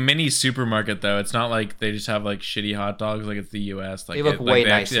like a mini supermarket though. It's not like they just have like shitty hot dogs like it's the US. Like they look way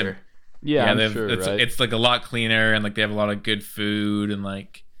nicer. It's like a lot cleaner and like they have a lot of good food and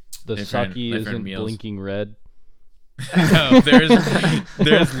like the sake isn't meals. blinking red. No,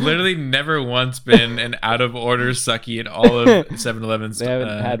 there's literally never once been an out of order sake in all of 7-Elevens. They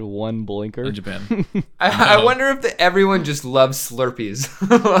haven't had one blinker in Japan. I wonder if everyone just loves Slurpees.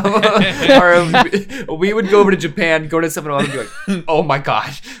 Or we would go over to Japan, go to 7-Eleven, and be like, "Oh my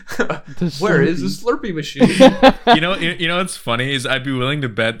gosh, where is the Slurpee machine?" You know what's funny is I'd be willing to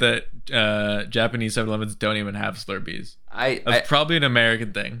bet that Japanese 7-Elevens don't even have Slurpees. That's probably an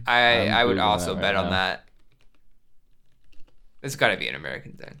American thing. I would also bet on that. It's got to be an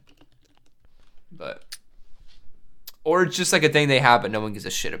American thing. Or it's just like a thing they have but no one gives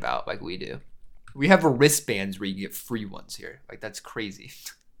a shit about like we do. We have wristbands where you get free ones here. Like, that's crazy.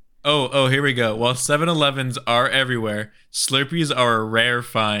 Oh, here we go. While 7-Elevens are everywhere, Slurpees are a rare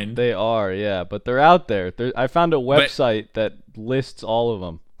find. They are, yeah, but they're out there. I found a website that lists all of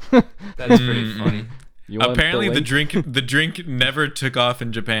them. That's pretty funny. Apparently, the drink never took off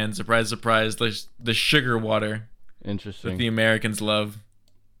in Japan. Surprise, surprise. The sugar water. Interesting. That the Americans love.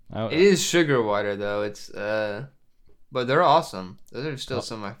 It is sugar water though. It's but they're awesome. Those are still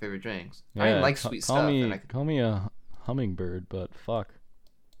some of my favorite drinks. Yeah, I didn't like sweet stuff. Call me a hummingbird, but fuck,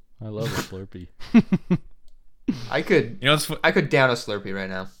 I love a Slurpee. I could down a Slurpee right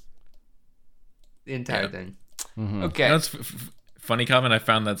now. The entire thing. Mm-hmm. Okay. It's funny comment. I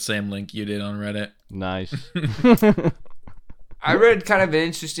found that same link you did on Reddit. Nice. I read kind of an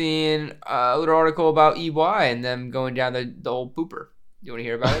interesting little article about EY and them going down the old pooper. You want to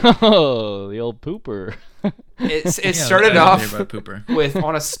hear about it? Oh, the old pooper. It started off with,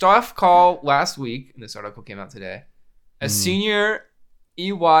 on a staff call last week, and this article came out today, a senior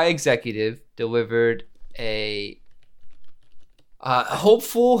EY executive delivered a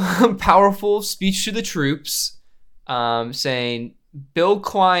hopeful, powerful speech to the troops saying, "Build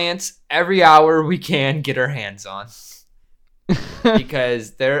clients every hour we can get our hands on."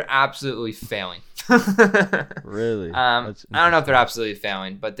 Because they're absolutely failing. Really? I don't know if they're absolutely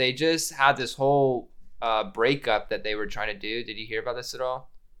failing, but they just had this whole breakup that they were trying to do. Did you hear about this at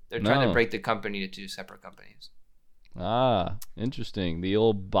all? They're trying to break the company to two separate companies. Ah, interesting. The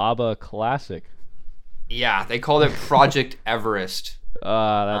old Baba Classic. Yeah, they called it Project Everest.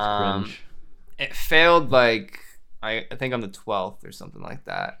 That's cringe. It failed like I think on the 12th or something like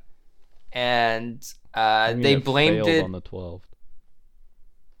that. And they blamed it on the 12th.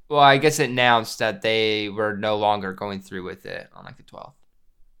 Well, I guess it announced that they were no longer going through with it on like the 12th.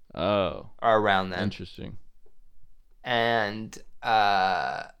 Oh. Or around then. Interesting. And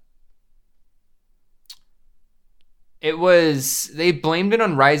they blamed it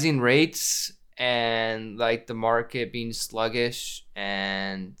on rising rates and like the market being sluggish,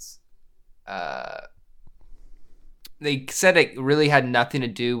 and they said it really had nothing to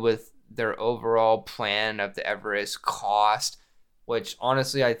do with their overall plan of the Everest cost, which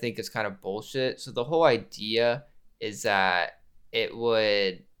honestly I think is kind of bullshit. So the whole idea is that it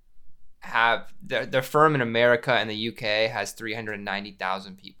would have the firm in America and the UK has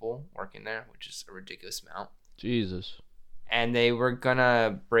 390,000 people working there, which is a ridiculous amount. Jesus. And they were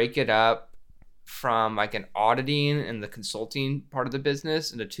gonna break it up from like an auditing and the consulting part of the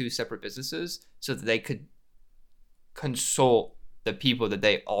business into two separate businesses so that they could consult the people that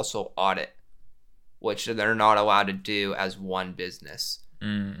they also audit, which they're not allowed to do as one business.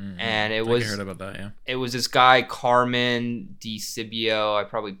 Mm-hmm. And I heard about that, yeah. It was this guy, Carmen DiCibio. I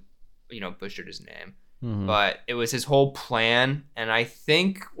probably, butchered his name. but it was his whole plan. And I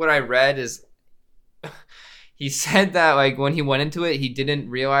think what I read is he said that like when he went into it, he didn't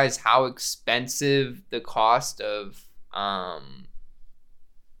realize how expensive the cost of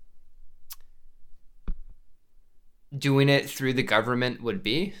doing it through the government would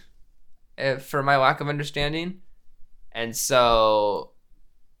be, for my lack of understanding. And so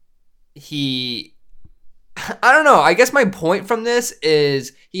I don't know. I guess my point from this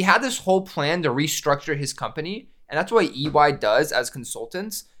is he had this whole plan to restructure his company, and that's what EY does as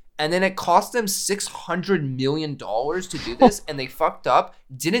consultants. And then it cost them $600 million to do this, and they fucked up,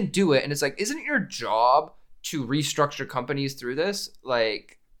 didn't do it. And it's like, isn't it your job to restructure companies through this?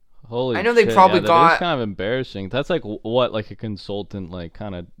 Like, holy I know they probably got... It's kind of embarrassing. That's like what like a consultant like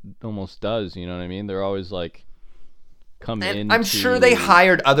kind of almost does, you know what I mean? They're always like I'm sure they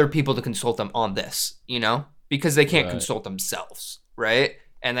hired other people to consult them on this, you know, because they can't consult themselves, right?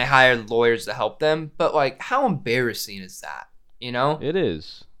 And they hired lawyers to help them. But like, how embarrassing is that, you know? It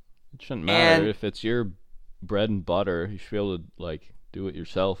is. It shouldn't matter if it's your bread and butter. You should be able to like do it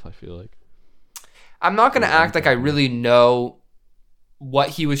yourself, I feel like. I'm not going to act like I really know what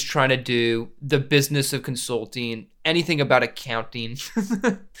he was trying to do, the business of consulting, anything about accounting.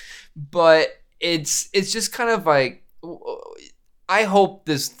 But it's just kind of like, I hope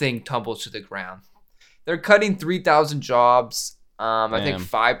this thing tumbles to the ground. They're cutting 3,000 jobs. I think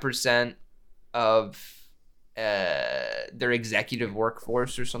 5% of their executive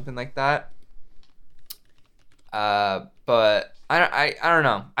workforce or something like that. But I don't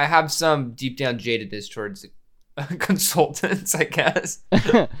know. I have some deep down jadedness towards consultants, I guess.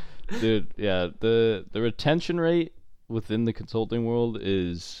 Dude, yeah, the retention rate within the consulting world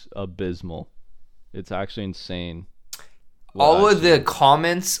is abysmal. It's actually insane. All of the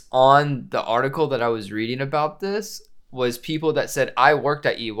comments on the article that I was reading about this was people that said, I worked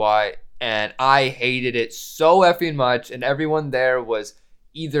at EY and I hated it so effing much, and everyone there was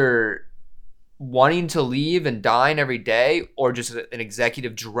either wanting to leave and dying every day, or just an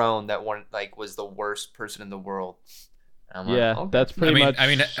executive drone that was the worst person in the world. Yeah, okay. That's pretty much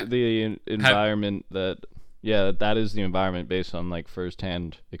the environment that is the environment based on like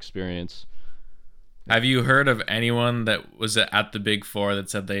firsthand experience. Have you heard of anyone that was at the Big Four that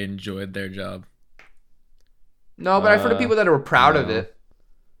said they enjoyed their job? No, but I've heard of people that were proud of it.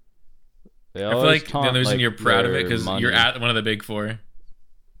 I feel like the only reason you're proud of it because you're at one of the Big Four.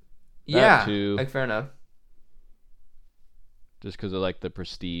 Yeah, like fair enough. Just because of like the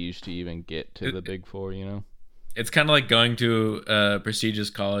prestige to even get to the Big Four, you know? It's kind of like going to a prestigious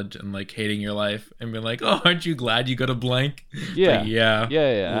college and like hating your life and being like, oh, aren't you glad you go to blank? Yeah. Like,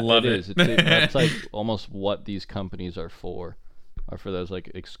 yeah. Love it. That's like almost what these companies are for those like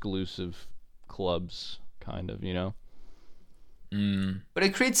exclusive clubs, kind of, you know? But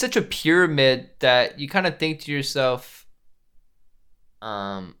it creates such a pyramid that you kind of think to yourself,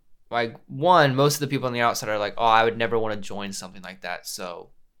 like, one, most of the people on the outside are like, oh, I would never want to join something like that. So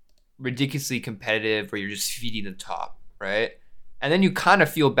ridiculously competitive where you're just feeding the top, right? And then you kind of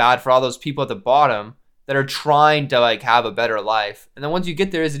feel bad for all those people at the bottom that are trying to like have a better life. And then once you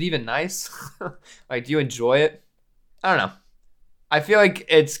get there, is it even nice? Like, do you enjoy it? I don't know. I feel like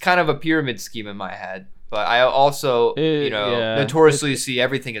it's kind of a pyramid scheme in my head, but I also, notoriously see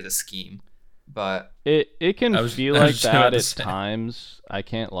everything as a scheme. But it can feel like that at times. I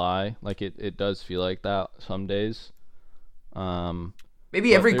can't lie. Like it does feel like that some days.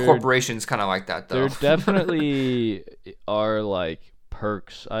 Maybe every corporation's kind of like that, though. There definitely are like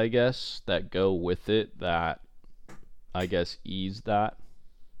perks, I guess, that go with it that I guess ease that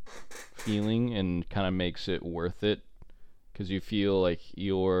feeling and kind of makes it worth it, because you feel like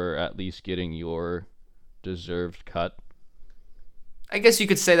you're at least getting your deserved cut. I guess you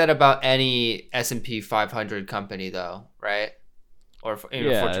could say that about any S&P 500 company, though, right? Or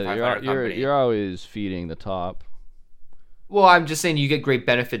Fortune 500 company. You're always feeding the top. Well, I'm just saying you get great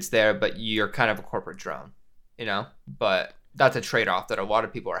benefits there, but you're kind of a corporate drone, you know? But that's a trade-off that a lot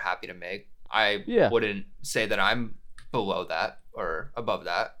of people are happy to make. I wouldn't say that I'm below that or above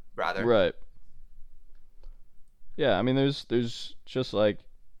that, rather. Right. Yeah, I mean, there's just like,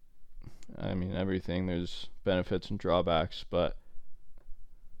 I mean, everything. There's benefits and drawbacks, but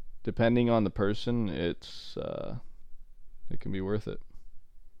depending on the person, it can be worth it.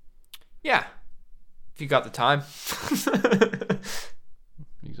 Yeah. If you got the time.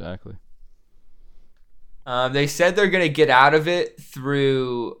 Exactly. They said they're going to get out of it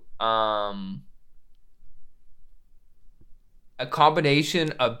through a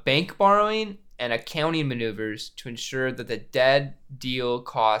combination of bank borrowing and accounting maneuvers to ensure that the dead deal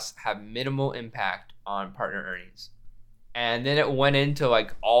costs have minimal impact on partner earnings. And then it went into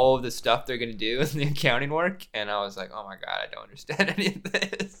like all of the stuff they're gonna do in the accounting work, and I was like, oh my god, I don't understand any of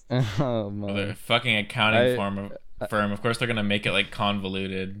this. Oh my. Well, they're a fucking accounting firm. Of course, they're gonna make it like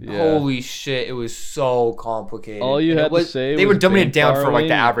convoluted. Yeah. Holy shit, it was so complicated. All you had to say they was were dumbing it down for like the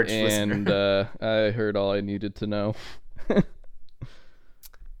borrowing, average and listener. I heard all I needed to know.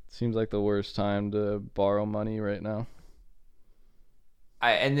 Seems like the worst time to borrow money right now.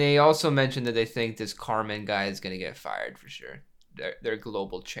 And they also mentioned that they think this Carmen guy is going to get fired for sure. Their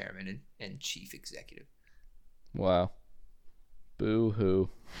global chairman and chief executive. Wow. Boo-hoo.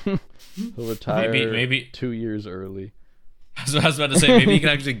 He'll retire maybe 2 years early. I was about to say, maybe he can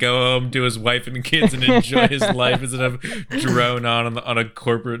actually go home to his wife and kids and enjoy his life instead of drone on a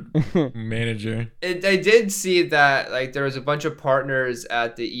corporate manager. I did see that like there was a bunch of partners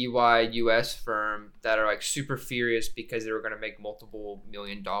at the EY US firm that are like super furious because they were going to make multiple $1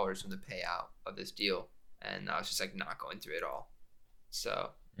 million from the payout of this deal, and I was just like not going through it all. So,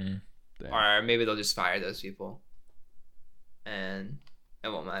 or maybe they'll just fire those people, and it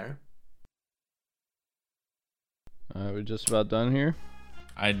won't matter. We're just about done here.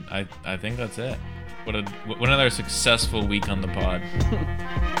 I think that's it. What another successful week on the pod.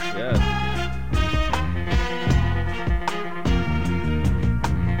 Yeah.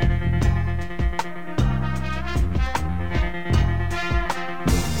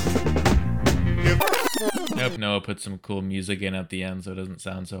 I hope Noah put some cool music in at the end so it doesn't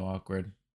sound so awkward.